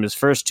numbers from his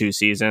first 2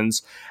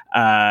 seasons.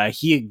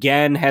 He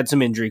again had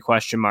some injury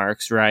question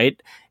marks,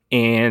 right?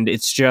 And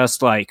it's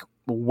just like,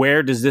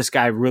 where does this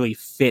guy really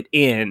fit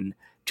in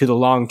to the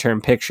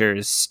long-term picture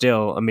is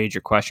still a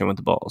major question with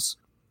the Bulls.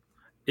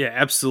 Yeah,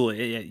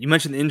 absolutely. Yeah, you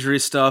mentioned the injury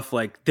stuff.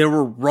 Like there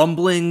were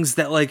rumblings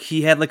that like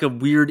he had like a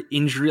weird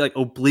injury, like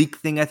oblique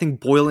thing. I think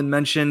Boylan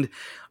mentioned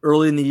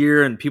early in the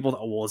year, and people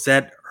thought, well, is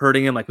that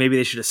hurting him? Like maybe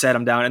they should have sat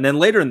him down. And then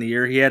later in the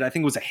year, he had, I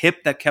think it was a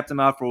hip that kept him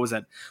out for, what was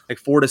that, like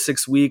 4 to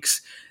 6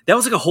 weeks. That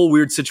was like a whole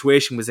weird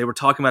situation because they were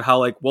talking about how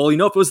like, well, if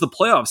it was the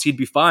playoffs, he'd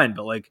be fine.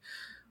 But like,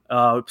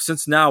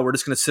 since now we're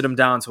just going to sit him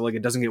down so like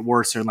it doesn't get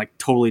worse or like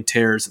totally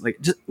tears, like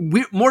just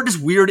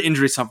weird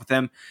injury stuff with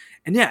him.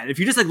 And yeah, if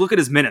you just like look at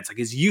his minutes, like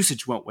his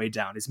usage went way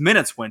down, his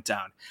minutes went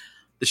down,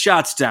 the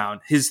shots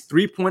down, his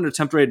 3-point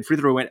attempt rate and free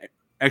throw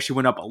actually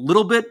went up a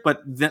little bit,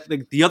 but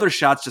the other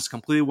shots just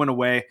completely went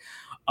away.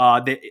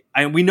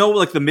 We know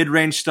like the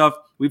mid-range stuff.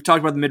 We've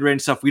talked about the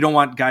mid-range stuff. We don't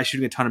want guys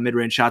shooting a ton of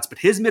mid-range shots, but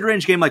his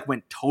mid-range game like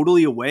went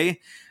totally away.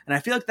 And I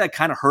feel like that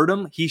kind of hurt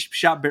him. He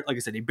shot, like I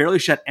said, he barely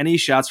shot any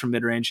shots from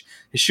mid-range.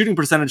 His shooting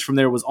percentage from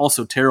there was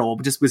also terrible,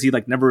 but just because he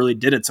like never really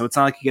did it. So it's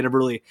not like he could ever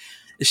really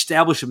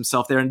establish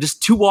himself there. And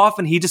just too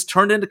often he just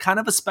turned into kind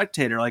of a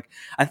spectator. Like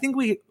I think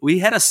we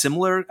had a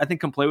similar, I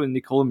think, complaint with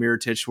Nikola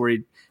Mirotic, where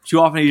too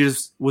often he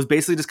just was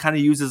basically just kind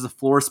of used as a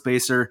floor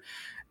spacer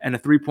and a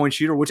 3-point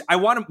shooter, which I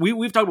want him.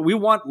 We've talked about, we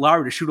want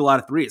Lowry to shoot a lot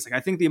of threes. Like I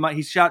think the amount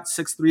he shot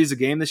 6 threes a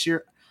game this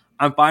year,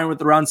 I'm fine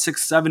with around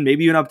 6, 7,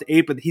 maybe even up to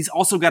 8, but he's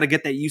also got to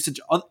get that usage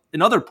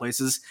in other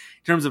places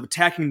in terms of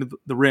attacking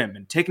the rim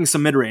and taking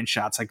some mid-range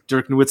shots like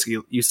Dirk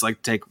Nowitzki used to like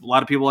to take. A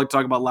lot of people like to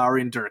talk about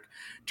Lowry and Dirk.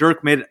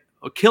 Dirk made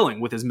a killing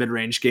with his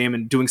mid-range game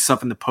and doing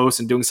stuff in the post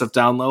and doing stuff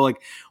down low.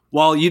 Like,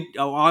 while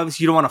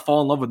obviously you don't want to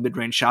fall in love with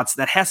mid-range shots,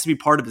 that has to be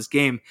part of his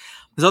game.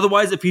 Because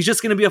otherwise, if he's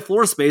just going to be a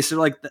floor spacer,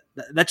 like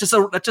that's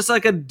just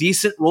like a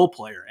decent role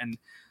player. And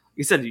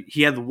he said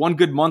he had one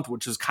good month,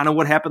 which is kind of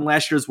what happened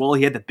last year as well.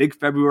 He had the big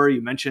February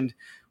you mentioned,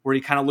 where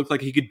he kind of looked like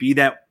he could be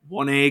that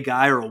 1A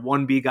guy or a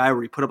 1B guy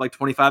where he put up like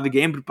 25 a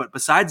game. But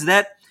besides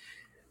that,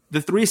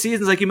 the 3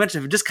 seasons, like you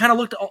mentioned, it just kind of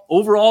looked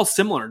overall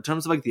similar in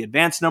terms of like the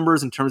advanced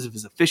numbers, in terms of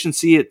his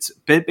efficiency. It's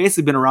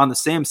basically been around the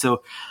same.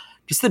 So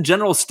just the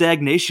general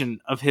stagnation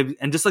of him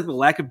and just like the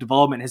lack of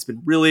development has been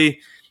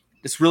really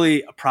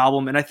a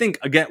problem. And I think,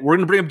 again, we're going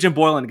to bring up Jim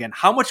Boylen again.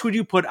 How much would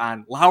you put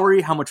on Lowry?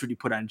 How much would you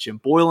put on Jim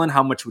Boylen?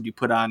 How much would you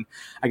put on,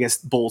 I guess,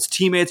 Bulls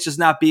teammates just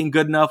not being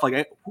good enough?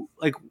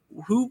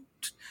 Who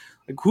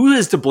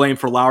is to blame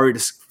for Lowry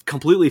just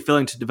completely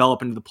failing to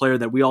develop into the player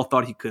that we all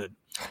thought he could?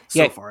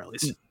 So far, at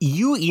least.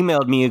 You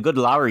emailed me a good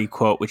Lowry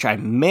quote, which I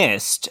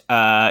missed,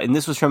 and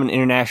this was from an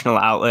international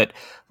outlet.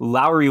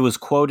 Lowry was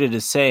quoted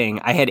as saying,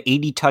 "I had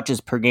 80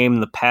 touches per game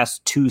in the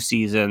past 2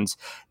 seasons.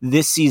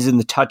 This season,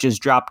 the touches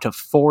dropped to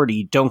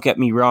 40. Don't get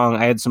me wrong,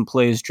 I had some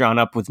plays drawn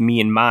up with me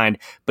in mind,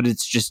 but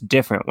it's just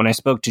different. When I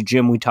spoke to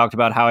Jim, we talked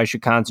about how I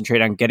should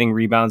concentrate on getting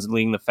rebounds and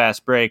leading the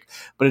fast break,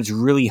 but it's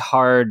really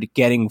hard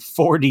getting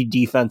 40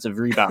 defensive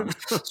rebounds."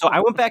 So I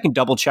went back and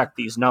double-checked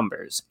these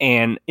numbers,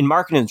 and in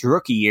Markkanen's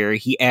rookie year,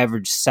 he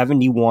averaged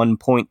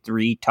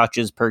 71.3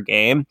 touches per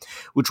game,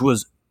 which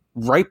was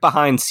right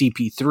behind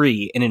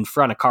CP3 and in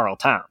front of Karl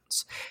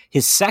Towns.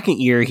 His second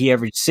year, he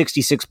averaged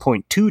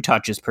 66.2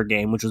 touches per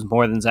game, which was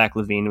more than Zach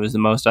LaVine, who was the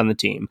most on the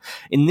team.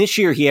 In this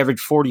year, he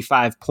averaged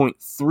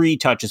 45.3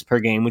 touches per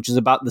game, which is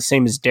about the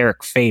same as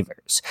Derek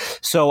Favors.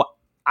 So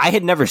I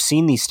had never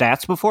seen these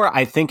stats before.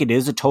 I think it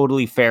is a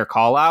totally fair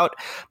call out.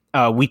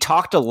 We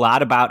talked a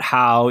lot about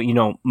how,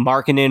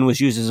 Markkanen was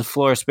used as a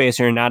floor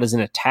spacer and not as an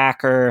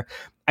attacker.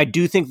 I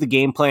do think the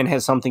game plan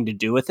has something to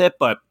do with it,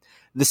 but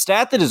the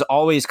stat that has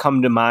always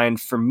come to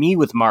mind for me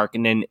with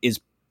Markkanen is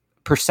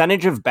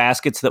percentage of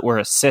baskets that were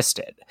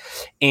assisted.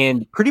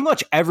 And pretty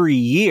much every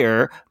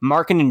year,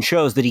 Markkanen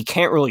shows that he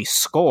can't really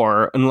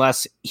score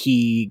unless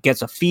he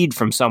gets a feed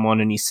from someone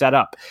and he's set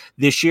up.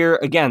 This year,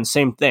 again,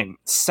 same thing.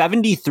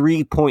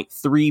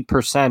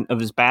 73.3% of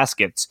his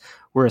baskets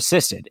were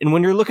assisted. And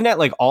when you're looking at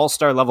like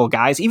all-star level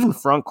guys, even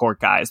front court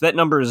guys, that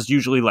number is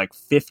usually like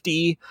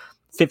 50,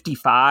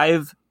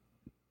 55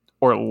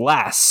 or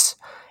less.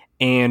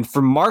 And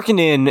for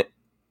Markkanen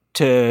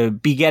to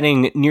be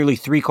getting nearly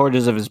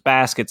 3/4 of his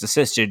baskets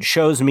assisted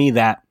shows me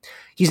that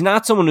he's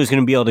not someone who's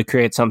going to be able to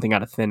create something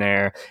out of thin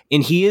air.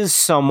 And he is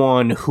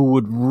someone who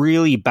would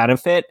really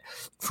benefit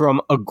from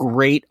a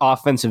great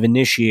offensive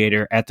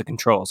initiator at the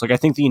controls. Like, I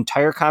think the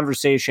entire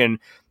conversation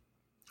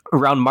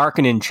around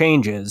Markkanen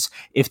changes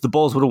if the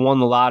Bulls would have won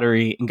the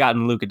lottery and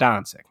gotten Luka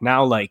Doncic.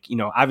 Now,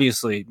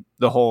 obviously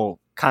the whole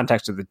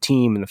context of the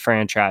team and the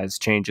franchise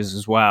changes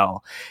as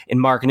well. And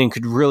Markkanen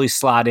could really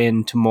slot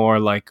into more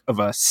like of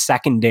a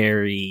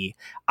secondary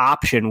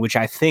option, which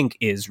I think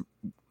is,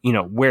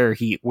 where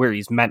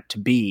he's meant to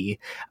be.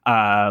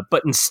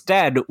 But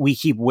instead we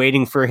keep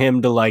waiting for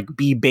him to like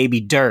be baby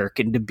Dirk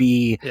and to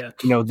be,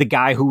 the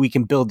guy who we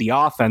can build the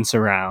offense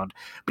around.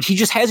 But he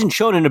just hasn't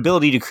shown an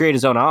ability to create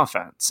his own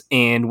offense.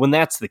 And when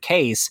that's the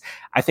case,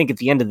 I think at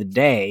the end of the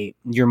day,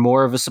 you're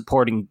more of a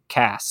supporting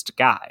cast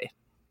guy.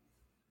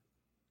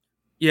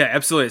 Yeah,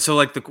 absolutely.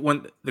 So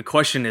the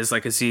question is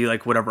is he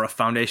like whatever a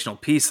foundational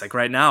piece? Like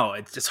right now,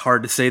 it's just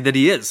hard to say that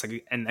he is.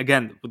 And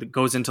again, it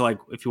goes into like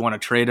if you want to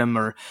trade him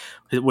or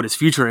what his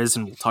future is,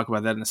 and we'll talk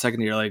about that in a second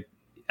here. Like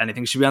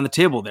anything should be on the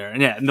table there.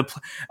 And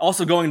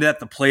also going to that,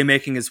 the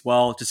playmaking as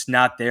well, just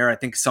not there. I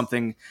think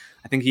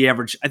he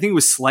averaged. I think it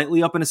was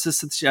slightly up in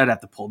assists. I'd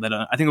have to pull that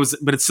up. I think it was,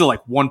 but it's still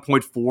like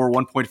 1.4,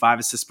 1.5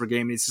 assists per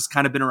game. And it's just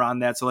kind of been around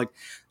that. So like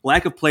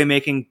lack of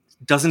playmaking,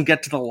 doesn't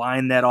get to the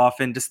line that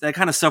often. Just that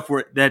kind of stuff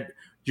that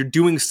you're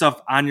doing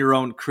stuff on your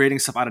own, creating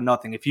stuff out of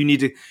nothing. If you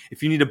need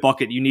a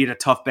bucket, you need a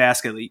tough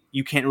basket.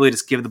 You can't really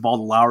just give the ball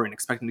to Lowry and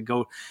expect him to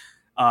go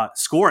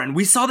score. And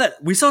we saw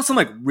some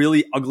like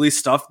really ugly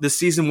stuff this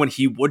season when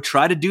he would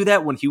try to do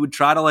that, when he would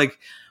try to like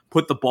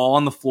put the ball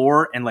on the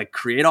floor and like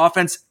create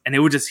offense, and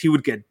he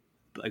would get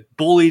like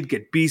bullied,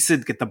 get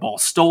beasted, get the ball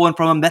stolen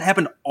from him. That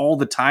happened all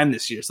the time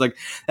this year. So like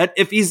that,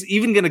 if he's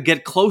even going to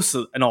get close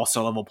to an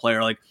all-star level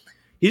player, like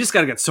he just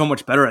got to get so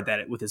much better at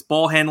that with his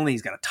ball handling.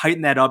 He's got to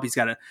tighten that up.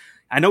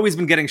 I know he's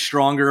been getting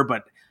stronger,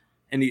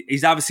 and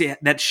he's obviously,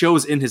 that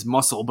shows in his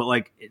muscle, but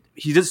like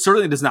he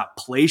certainly does not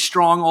play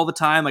strong all the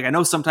time. Like I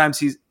know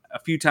sometimes a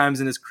few times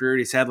in his career,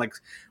 he's had like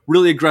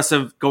really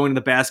aggressive going to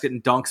the basket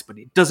and dunks, but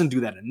he doesn't do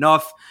that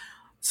enough.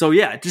 So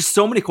yeah, just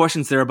so many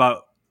questions there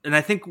and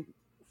I think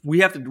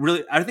I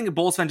think the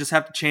Bulls fans just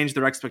have to change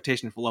their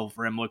expectation level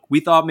for him. Like we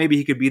thought maybe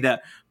he could be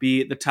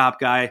the top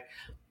guy.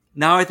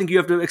 Now I think you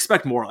have to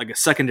expect more, like a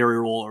secondary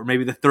role or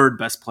maybe the third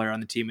best player on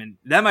the team. And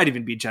that might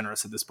even be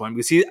generous at this point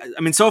because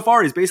so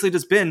far he's basically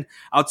just been,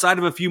 outside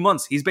of a few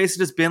months, he's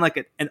basically just been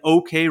like an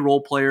okay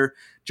role player,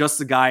 just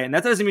the guy. And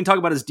that doesn't even talk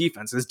about his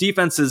defense. His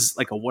defense is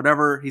like a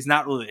whatever. He's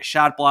not really a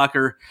shot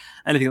blocker,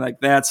 anything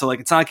like that. So like,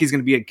 it's not like he's going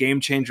to be a game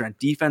changer on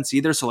defense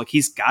either. So like,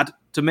 he's got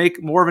to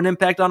make more of an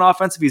impact on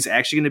offense if he's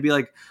actually going to be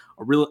like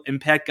a real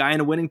impact guy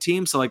in a winning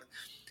team. So like,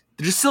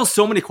 there's just still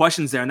so many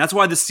questions there. And that's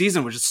why this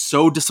season was just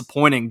so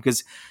disappointing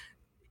because,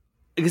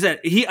 like I said,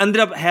 he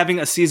ended up having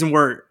a season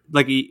where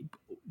like he,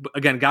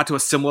 again, got to a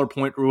similar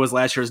point where it was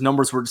last year. His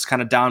numbers were just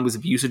kind of down because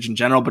of usage in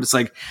general, but it's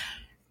like,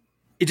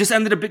 it just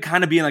ended up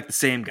kind of being like the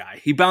same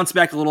guy. He bounced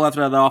back a little after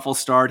that awful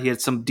start. He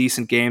had some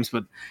decent games,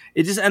 but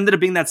it just ended up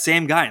being that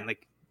same guy. And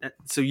like,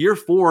 so year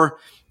 4,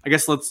 I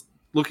guess let's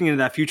looking into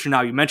that future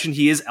now, you mentioned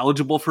he is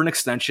eligible for an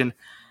extension.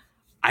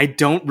 I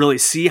don't really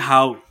see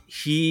how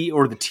he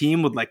or the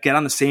team would like get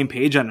on the same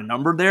page on a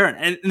number there.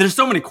 And there's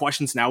so many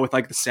questions now with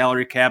like the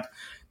salary cap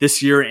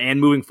this year and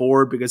moving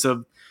forward because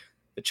of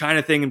the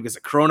China thing and because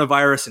of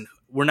coronavirus. And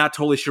we're not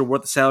totally sure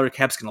what the salary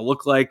cap is going to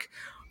look like.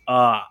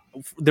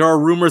 There are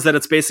rumors that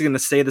it's basically going to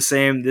stay the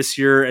same this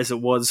year as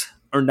it was,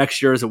 or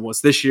next year as it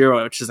was this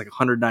year, which is like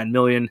 $109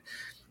 million.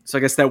 So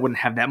I guess that wouldn't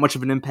have that much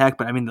of an impact.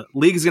 But I mean, the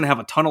league is going to have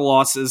a ton of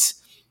losses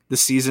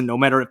this season, no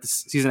matter if the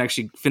season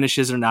actually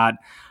finishes or not.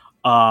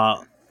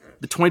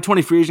 The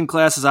 2020 free agent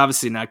class is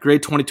obviously not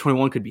great.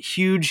 2021 could be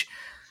huge.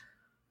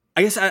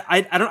 I guess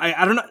I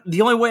don't know.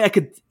 The only way I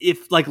could,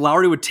 if like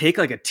Lowry would take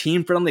like a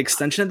team friendly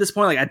extension at this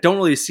point, like I don't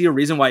really see a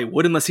reason why he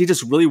would, unless he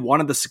just really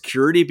wanted the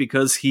security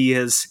because he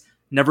has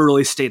never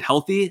really stayed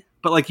healthy.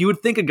 But like you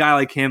would think a guy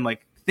like him,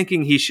 like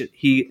thinking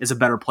he is a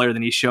better player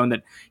than he's shown,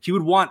 that he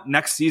would want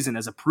next season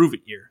as a prove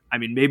it year. I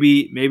mean,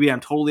 maybe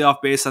I'm totally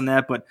off base on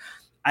that, but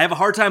I have a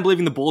hard time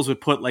believing the Bulls would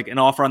put like an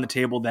offer on the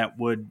table that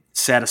would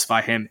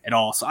satisfy him at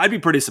all. So I'd be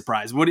pretty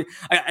surprised.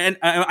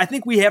 I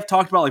think we have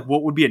talked about like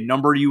what would be a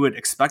number you would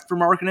expect for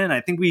Markkanen. I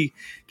think we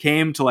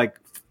came to like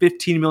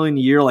 $15 million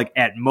a year, like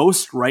at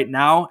most right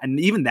now, and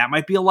even that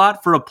might be a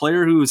lot for a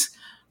player who's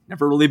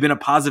never really been a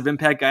positive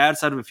impact guy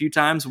outside of a few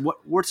times.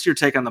 What's your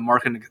take on the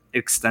Markkanen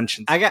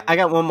extension? I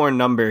got one more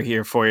number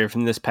here for you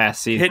from this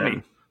past season. Hit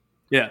me.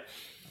 Yeah.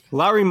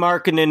 Lauri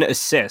Markkanen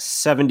assists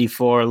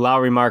 74,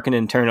 Lauri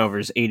Markkanen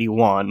turnovers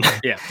 81.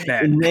 Yeah,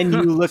 bad. And then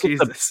you look at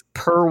the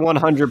per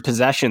 100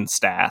 possession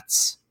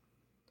stats.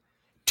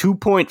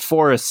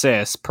 2.4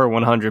 assists per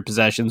 100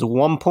 possessions,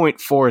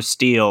 1.4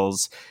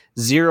 steals,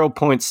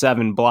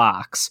 0.7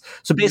 blocks.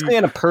 So basically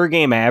on a per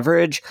game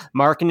average,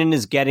 Markkanen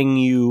is getting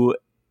you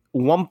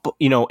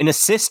an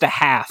assist a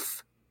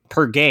half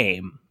per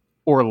game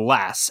or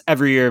less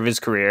every year of his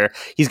career.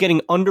 He's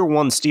getting under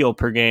 1 steal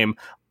per game,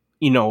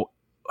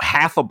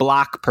 half a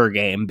block per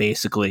game,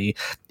 basically.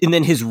 And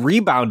then his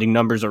rebounding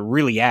numbers are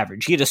really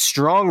average. He had a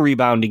strong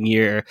rebounding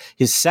year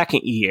his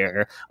second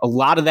year. A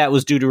lot of that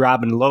was due to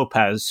Robin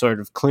Lopez sort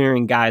of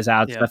clearing guys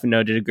out. Yeah. Stefan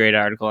Noah did a great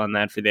article on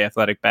that for The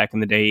Athletic back in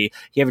the day.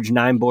 He averaged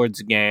 9 boards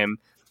a game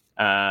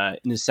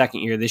in his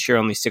second year. This year,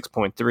 only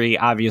 6.3.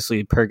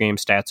 Obviously, per game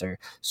stats are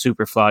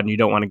super flawed, and you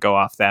don't want to go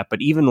off that.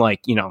 But even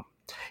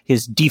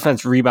his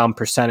defense rebound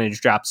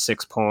percentage dropped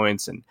 6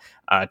 points, and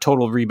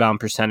total rebound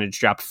percentage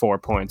dropped 4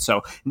 points.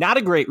 So not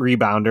a great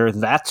rebounder,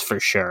 that's for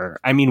sure.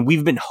 I mean,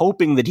 we've been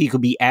hoping that he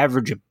could be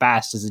average at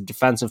best as a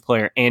defensive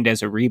player and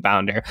as a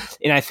rebounder.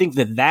 And I think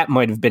that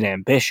might have been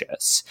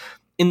ambitious.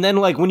 And then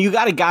when you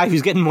got a guy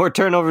who's getting more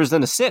turnovers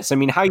than assists, I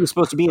mean, how are you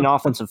supposed to be an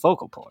offensive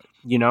focal point?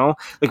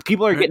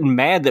 People are getting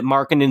mad that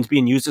Markkanen's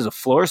being used as a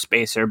floor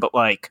spacer, but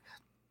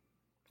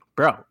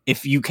bro,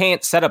 if you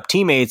can't set up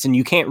teammates and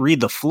you can't read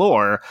the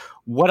floor,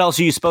 what else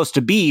are you supposed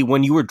to be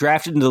when you were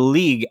drafted into the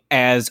league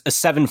as a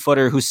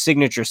 7-footer whose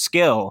signature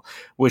skill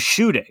was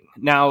shooting?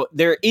 Now,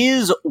 there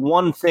is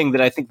one thing that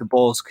I think the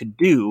Bulls could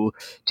do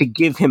to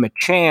give him a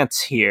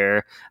chance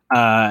here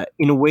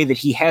in a way that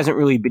he hasn't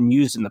really been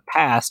used in the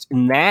past,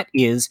 and that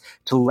is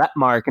to let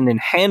Markkanen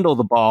handle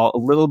the ball a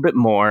little bit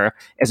more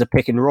as a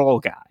pick-and-roll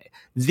guy.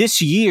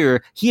 This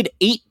year, he had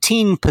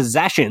 18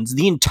 possessions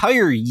the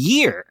entire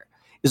year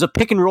is a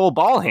pick-and-roll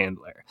ball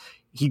handler.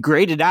 He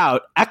graded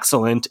out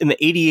excellent in the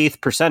 88th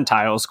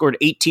percentile, scored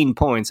 18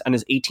 points on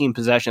his 18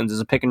 possessions as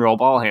a pick-and-roll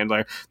ball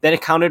handler. That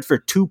accounted for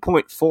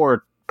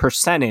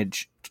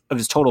 2.4% of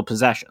his total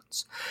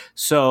possessions.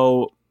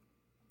 So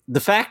the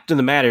fact of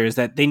the matter is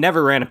that they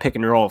never ran a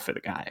pick-and-roll for the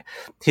guy.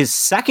 His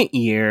second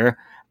year,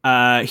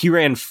 he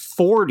ran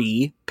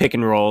 40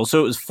 pick-and-rolls, so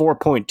it was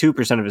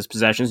 4.2% of his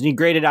possessions, and he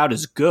graded out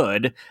as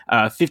good,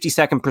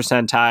 52nd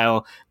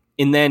percentile.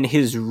 And then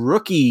his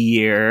rookie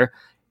year,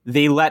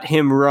 they let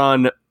him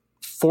run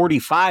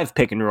 45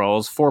 pick and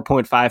rolls,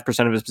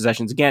 4.5% of his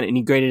possessions again, and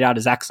he graded out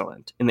as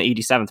excellent in the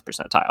 87th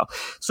percentile.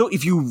 So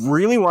if you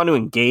really want to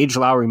engage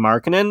Lauri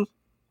Markkanen,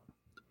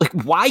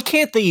 why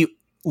can't they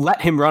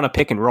let him run a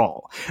pick and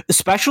roll?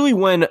 Especially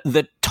when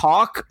the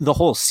talk the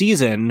whole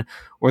season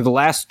or the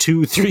last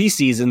 2-3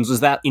 seasons was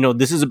that,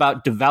 this is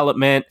about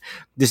development.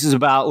 This is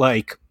about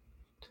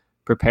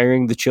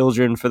preparing the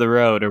children for the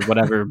road or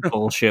whatever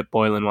bullshit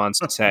Boylan wants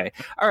to say.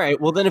 All right,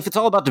 well then if it's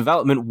all about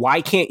development,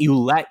 why can't you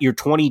let your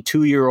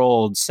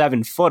 22-year-old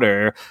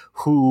 7-footer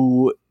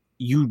who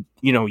you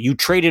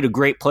traded a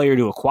great player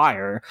to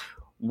acquire,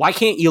 why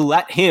can't you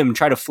let him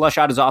try to flush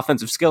out his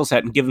offensive skill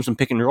set and give him some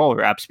pick and roll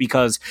reps?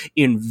 Because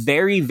in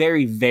very,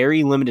 very,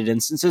 very limited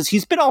instances,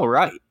 he's been all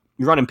right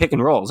running pick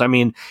and rolls. I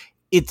mean,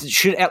 it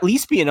should at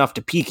least be enough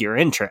to pique your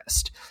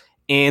interest.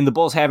 And the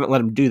Bulls haven't let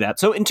him do that.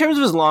 So in terms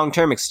of his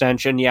long-term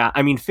extension,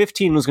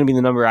 15 was going to be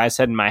the number I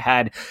said in my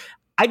head.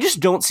 I just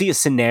don't see a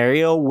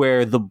scenario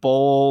where the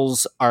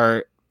Bulls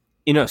are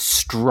in a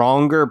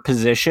stronger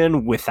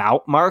position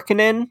without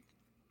Markkanen.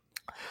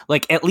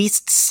 At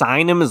least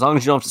sign him as long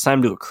as you don't have to sign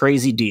him to a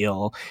crazy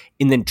deal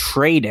and then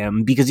trade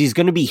him, because he's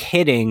going to be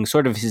hitting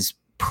sort of his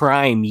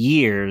prime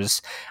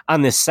years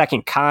on this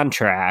second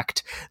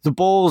contract. The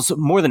Bulls,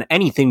 more than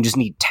anything, just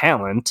need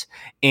talent.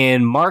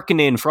 And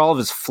Markkanen, for all of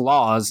his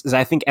flaws, is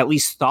I think at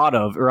least thought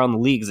of around the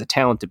league as a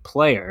talented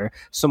player,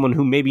 someone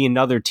who maybe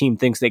another team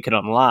thinks they could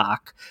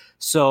unlock.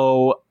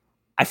 So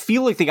I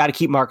feel like they got to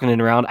keep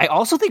Markkanen around. I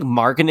also think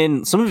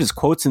Markkanen, some of his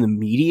quotes in the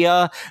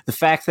media, the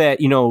fact that,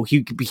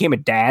 he became a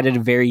dad at a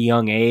very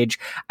young age,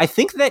 I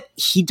think that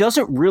he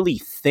doesn't really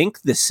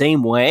think the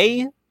same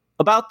way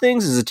about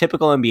things as a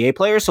typical NBA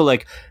player. So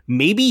like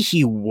maybe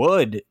he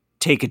would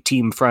take a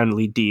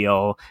team-friendly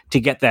deal to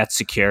get that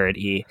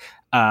security.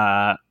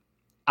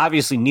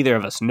 Obviously, neither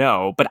of us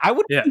know, but I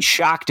would be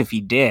shocked if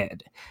he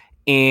did.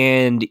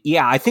 And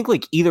yeah, I think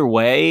like either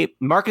way,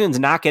 Markkanen's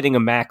not getting a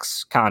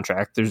max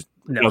contract.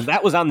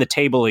 That was on the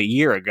table a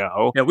year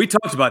ago. Yeah, we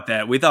talked about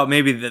that. We thought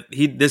maybe that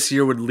this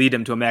year would lead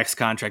him to a max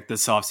contract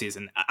this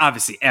offseason.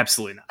 Obviously,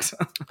 absolutely not.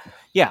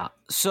 Yeah,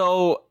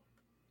 so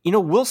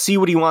we'll see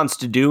what he wants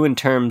to do in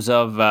terms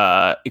of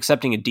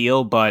accepting a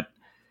deal, but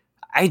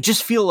I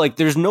just feel like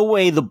there's no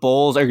way the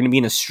Bulls are going to be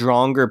in a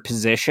stronger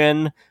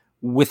position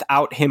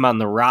without him on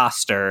the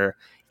roster,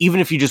 even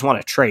if you just want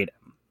to trade him.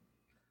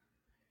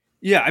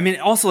 Yeah,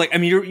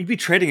 you'd be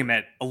trading him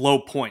at a low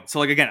point. So,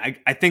 like, again,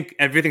 I think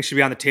everything should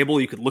be on the table.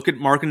 You could look at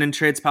Markkanen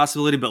trades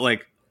possibility, but,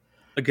 like,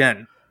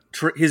 again,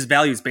 his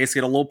value is basically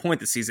at a low point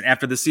this season,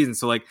 after this season.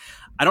 So, like,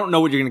 I don't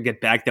know what you're going to get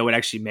back that would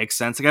actually make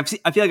sense. Like,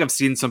 I feel like I've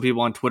seen some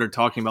people on Twitter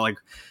talking about, like,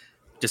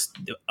 just,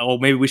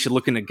 maybe we should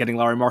look into getting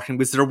Lauri Markkanen,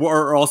 because there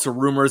were also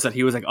rumors that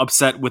he was, like,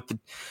 upset with the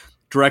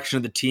direction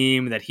of the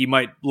team, that he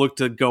might look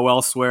to go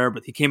elsewhere.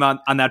 But he came out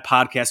on that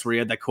podcast where he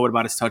had that quote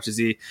about his touches.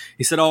 He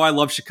said, I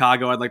love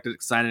Chicago. I'd like to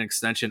sign an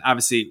extension.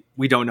 Obviously,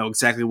 we don't know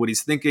exactly what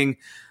he's thinking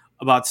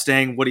about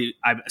staying.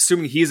 I'm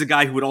assuming he's a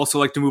guy who would also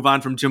like to move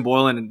on from Jim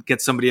Boylen and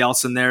get somebody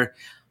else in there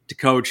to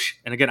coach.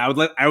 And again, I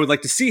would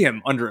like to see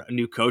him under a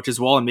new coach as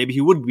well. And maybe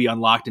he would be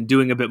unlocked and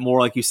doing a bit more,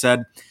 like you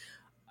said.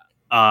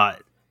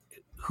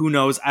 Who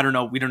knows? I don't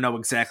know. We don't know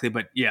exactly,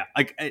 but yeah,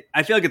 like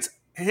I feel like it's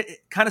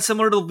kind of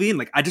similar to LaVine.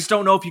 Like, I just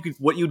don't know if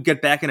what you'd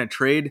get back in a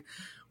trade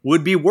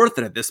would be worth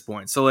it at this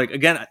point. So, like,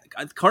 again,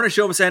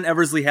 Karnisovas and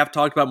Eversley have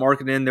talked about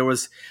Markkanen.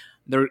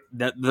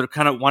 They're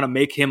kind of want to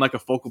make him like a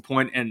focal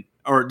point,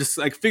 or just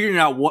like figuring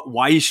out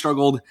why he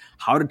struggled,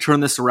 how to turn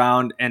this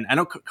around. And I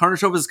know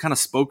Karnisovas has kind of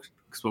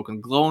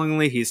spoken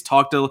glowingly. He's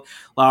talked to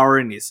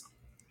Lauri, and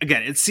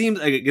again, it seems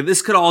like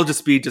this could all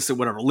just be just a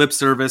whatever lip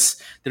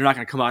service. They're not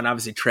going to come out and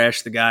obviously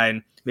trash the guy,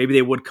 and maybe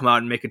they would come out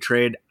and make a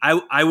trade.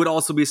 I would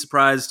also be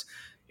surprised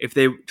if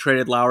they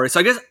traded Lauri. So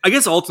I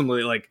guess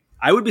ultimately, like,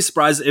 I would be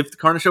surprised if the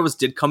Karnisovas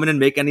did come in and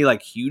make any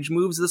like huge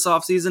moves this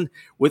offseason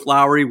with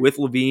Lauri, with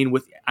LaVine,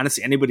 with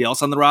honestly anybody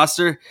else on the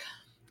roster.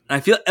 And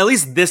I feel at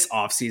least this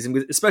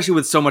offseason, especially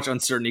with so much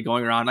uncertainty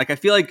going around, like I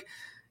feel like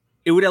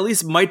it would at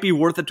least might be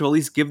worth it to at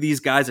least give these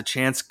guys a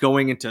chance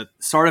going into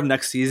start of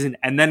next season.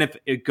 And then if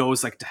it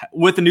goes like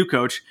with a new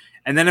coach,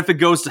 and then if it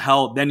goes to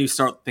hell, then you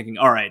start thinking,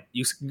 all right,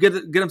 you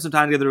get them some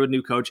time together with a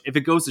new coach. If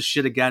it goes to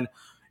shit again,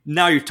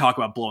 now you talk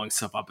about blowing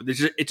stuff up.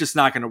 It's just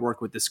not going to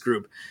work with this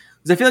group.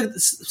 Because I feel like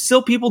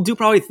still people do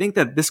probably think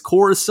that this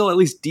core is still at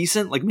least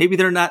decent. Like maybe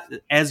they're not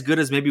as good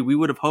as maybe we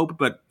would have hoped,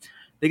 but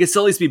they can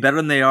still at least be better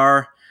than they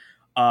are.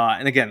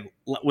 And again,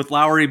 with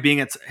Lauri being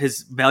at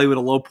his value at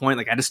a low point,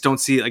 like I just don't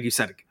see, like you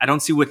said, I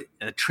don't see what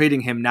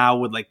trading him now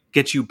would like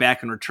get you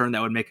back in return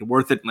that would make it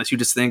worth it. Unless you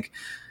just think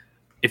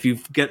if you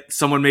get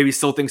someone maybe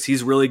still thinks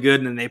he's really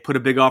good and they put a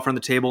big offer on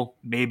the table,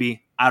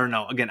 maybe, I don't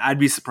know. Again, I'd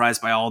be surprised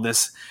by all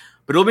this,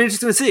 but it'll be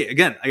interesting to see.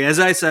 Again, as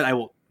I said, I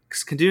will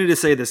continue to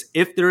say this.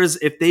 If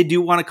they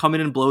do want to come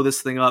in and blow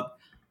this thing up,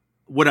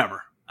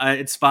 whatever.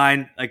 It's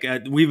fine. Like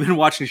we've been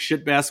watching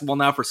shit basketball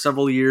now for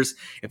several years.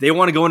 If they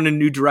want to go in a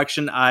new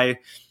direction, I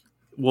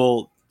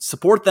will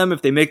support them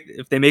if they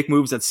make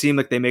moves that seem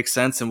like they make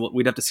sense, and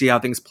we'd have to see how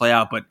things play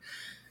out. But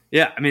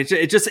yeah, I mean,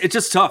 it's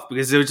just tough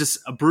because it was just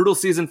a brutal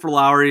season for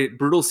Lauri,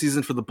 brutal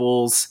season for the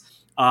Bulls.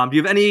 Do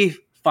you have any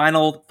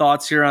final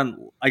thoughts here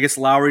on, I guess,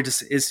 Lauri,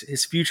 just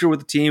his future with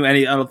the team?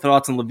 Any other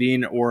thoughts on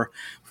LaVine, or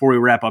before we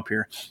wrap up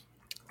here?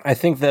 I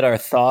think that our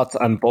thoughts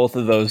on both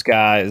of those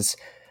guys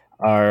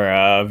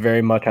are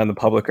very much on the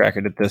public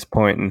record at this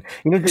point.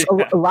 And, just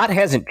a lot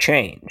hasn't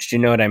changed. You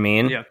know what I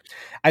mean? Yeah.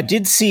 I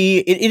did see,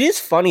 it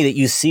is funny that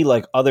you see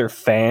like other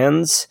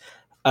fans,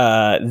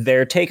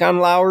 their take on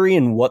Lauri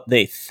and what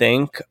they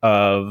think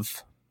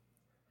of,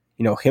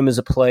 him as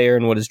a player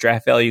and what his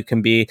draft value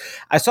can be.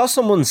 I saw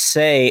someone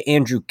say,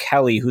 Andrew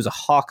Kelly, who's a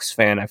Hawks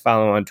fan I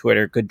follow on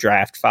Twitter, good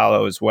draft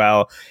follow as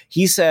well.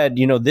 He said,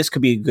 this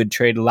could be a good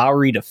trade,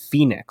 Lauri to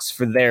Phoenix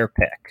for their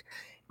pick.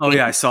 Oh,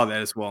 yeah, I saw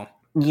that as well.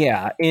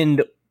 Yeah,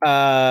 and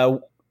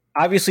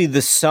obviously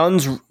the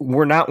Suns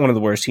were not one of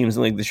the worst teams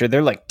in the league this year.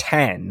 They're like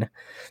 10.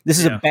 This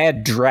is a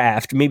bad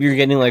draft. Maybe you're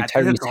getting like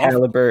Tyrese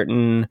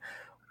Halliburton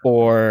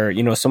or,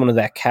 someone of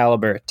that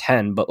caliber at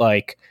 10. But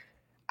like,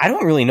 I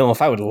don't really know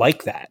if I would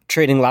like that,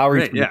 trading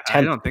Lauri to the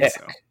 10th pick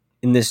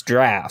in this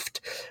draft.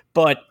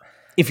 But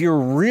if you're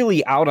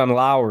really out on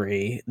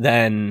Lauri,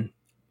 then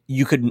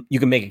you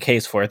can make a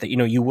case for it that,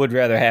 you would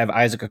rather have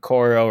Isaac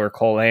Okoro or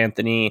Cole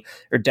Anthony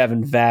or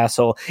Devin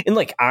Vassell. And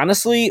like,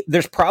 honestly,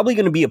 there's probably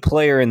going to be a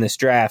player in this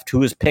draft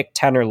who is picked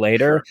 10 or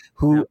later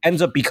who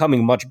ends up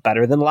becoming much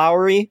better than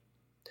Lowry.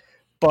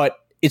 But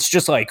it's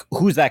just like,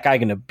 who's that guy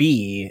going to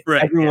be?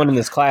 Right. Everyone in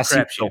this class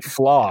seems so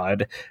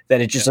flawed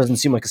that it just doesn't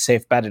seem like a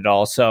safe bet at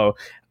all. So,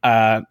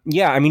 we're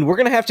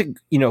going to have to,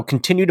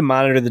 continue to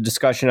monitor the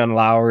discussion on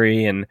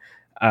Lowry. And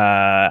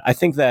I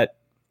think that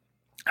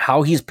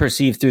how he's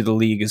perceived through the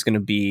league is going to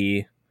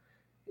be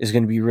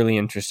really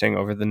interesting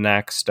over the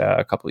next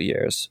couple of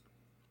years.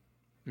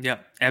 Yeah,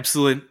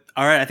 absolutely.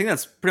 All right, I think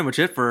that's pretty much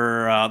it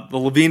for the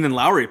LaVine and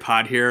Lowry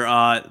pod here.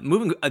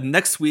 Moving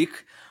next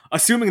week,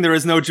 assuming there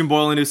is no Jim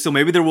Boylen news, so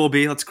maybe there will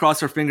be. Let's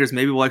cross our fingers.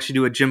 Maybe we'll actually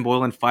do a Jim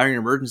Boylen firing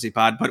emergency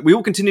pod. But we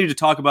will continue to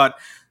talk about,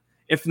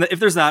 if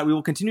there's not, we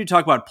will continue to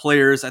talk about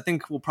players. I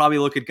think we'll probably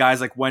look at guys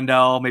like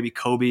Wendell, maybe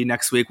Kobe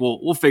next week.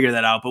 We'll figure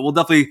that out. But we'll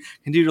definitely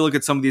continue to look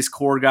at some of these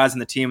core guys in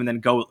the team and then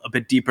go a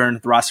bit deeper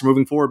into the roster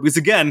moving forward. Because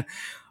again,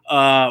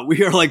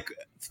 we are like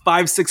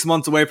 5-6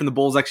 months away from the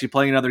Bulls actually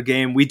playing another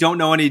game. We don't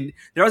know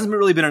there hasn't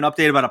really been an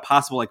update about a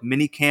possible like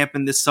mini camp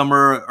in this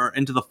summer or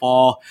into the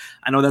fall.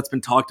 I know that's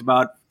been talked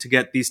about to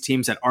get these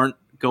teams that aren't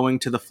going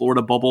to the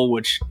Florida bubble,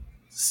 which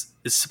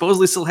is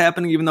supposedly still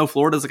happening, even though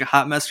Florida's like a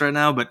hot mess right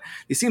now. But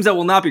these teams that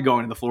will not be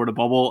going to the Florida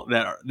bubble,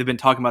 they've been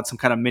talking about some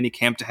kind of mini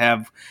camp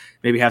to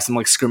maybe have some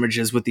like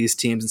scrimmages with these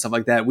teams and stuff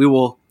like that. We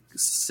will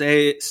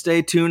stay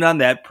tuned on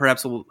that.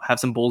 Perhaps we'll have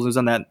some Bulls news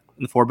on that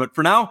in the forward. But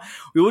for now,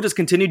 we will just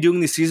continue doing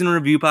these season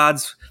review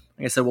pods.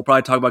 Like I said, we'll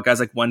probably talk about guys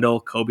like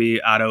Wendell,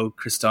 Kobe, Otto,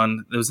 Chris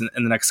Dunn, those in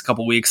the next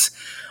couple weeks.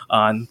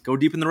 Go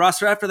deep in the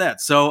roster after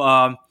that.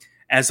 So,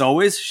 as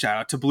always, shout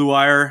out to Blue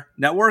Wire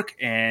Network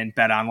and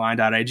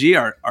BetOnline.ag,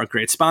 our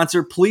great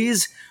sponsor.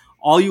 Please,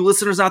 all you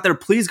listeners out there,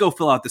 please go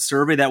fill out the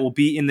survey that will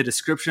be in the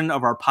description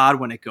of our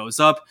pod when it goes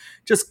up.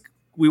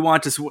 We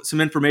want some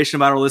information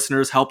about our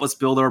listeners, help us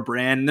build our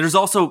brand. And there's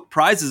also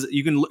prizes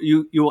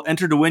you will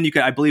enter to win.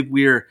 I believe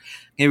we're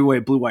giving away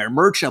Blue Wire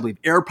merch. I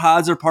believe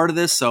AirPods are part of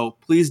this, so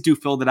please do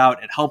fill that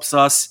out. It helps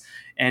us.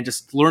 And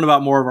just learn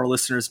about more of our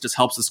listeners just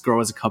helps us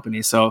grow as a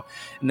company. So,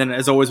 and then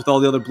as always with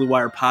all the other Blue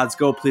Wire pods,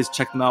 please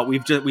check them out.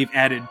 We've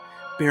added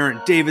Baron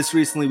Davis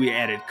recently. We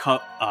added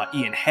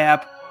Ian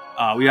Happ.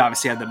 We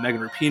obviously had the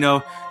Megan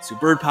Rapinoe, Sue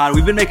Bird pod.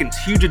 We've been making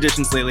huge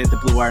additions lately at the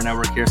Blue Wire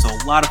Network here. So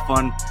a lot of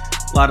fun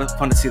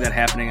to see that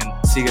happening and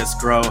see us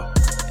grow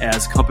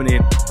as a company.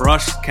 For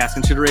us, Cast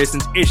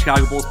Considerations, a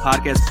Chicago Bulls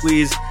podcast,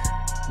 please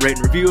rate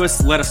and review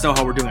us. Let us know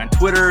how we're doing on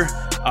Twitter.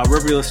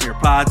 Wherever you listen to your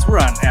pods, we're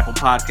on Apple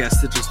Podcasts,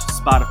 Stitcher,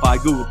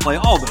 Spotify, Google Play,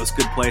 all those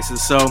good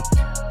places. So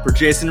for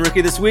Jason and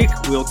Ricky this week,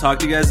 we'll talk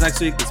to you guys next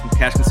week. This has been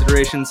Cash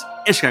Considerations,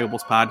 a Chicago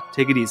Bulls pod.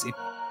 Take it easy.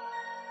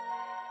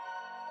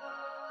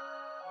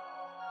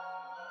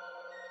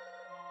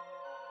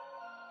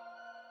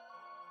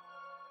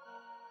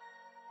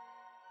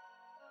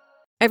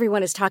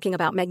 Everyone is talking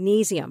about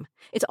magnesium.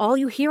 It's all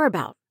you hear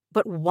about.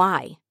 But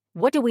why?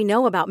 What do we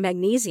know about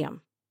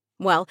magnesium?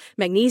 Well,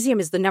 magnesium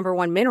is the number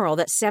one mineral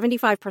that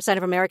 75%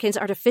 of Americans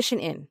are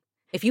deficient in.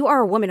 If you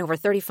are a woman over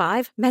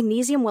 35,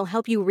 magnesium will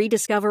help you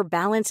rediscover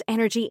balance,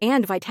 energy,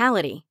 and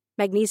vitality.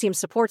 Magnesium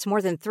supports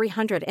more than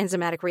 300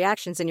 enzymatic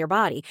reactions in your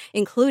body,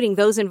 including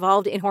those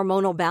involved in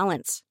hormonal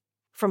balance.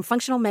 From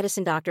functional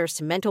medicine doctors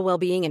to mental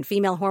well-being and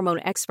female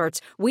hormone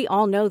experts, we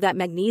all know that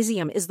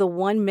magnesium is the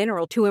one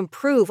mineral to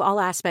improve all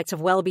aspects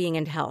of well-being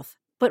and health.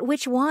 But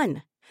which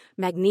one?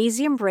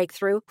 Magnesium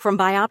Breakthrough from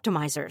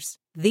Bioptimizers,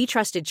 the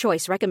trusted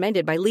choice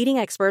recommended by leading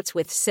experts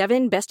with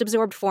 7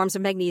 best-absorbed forms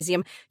of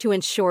magnesium to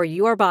ensure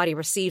your body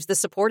receives the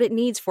support it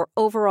needs for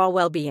overall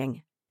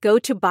well-being. Go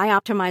to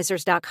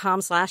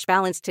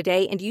bioptimizers.com/balance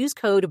today and use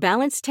code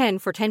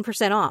BALANCE10 for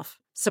 10% off.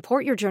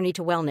 Support your journey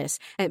to wellness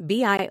at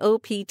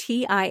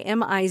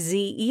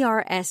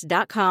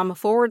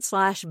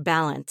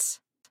bioptimizers.com/balance.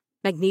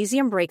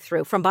 Magnesium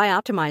Breakthrough from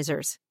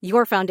Bioptimizers,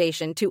 your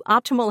foundation to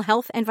optimal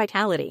health and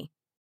vitality.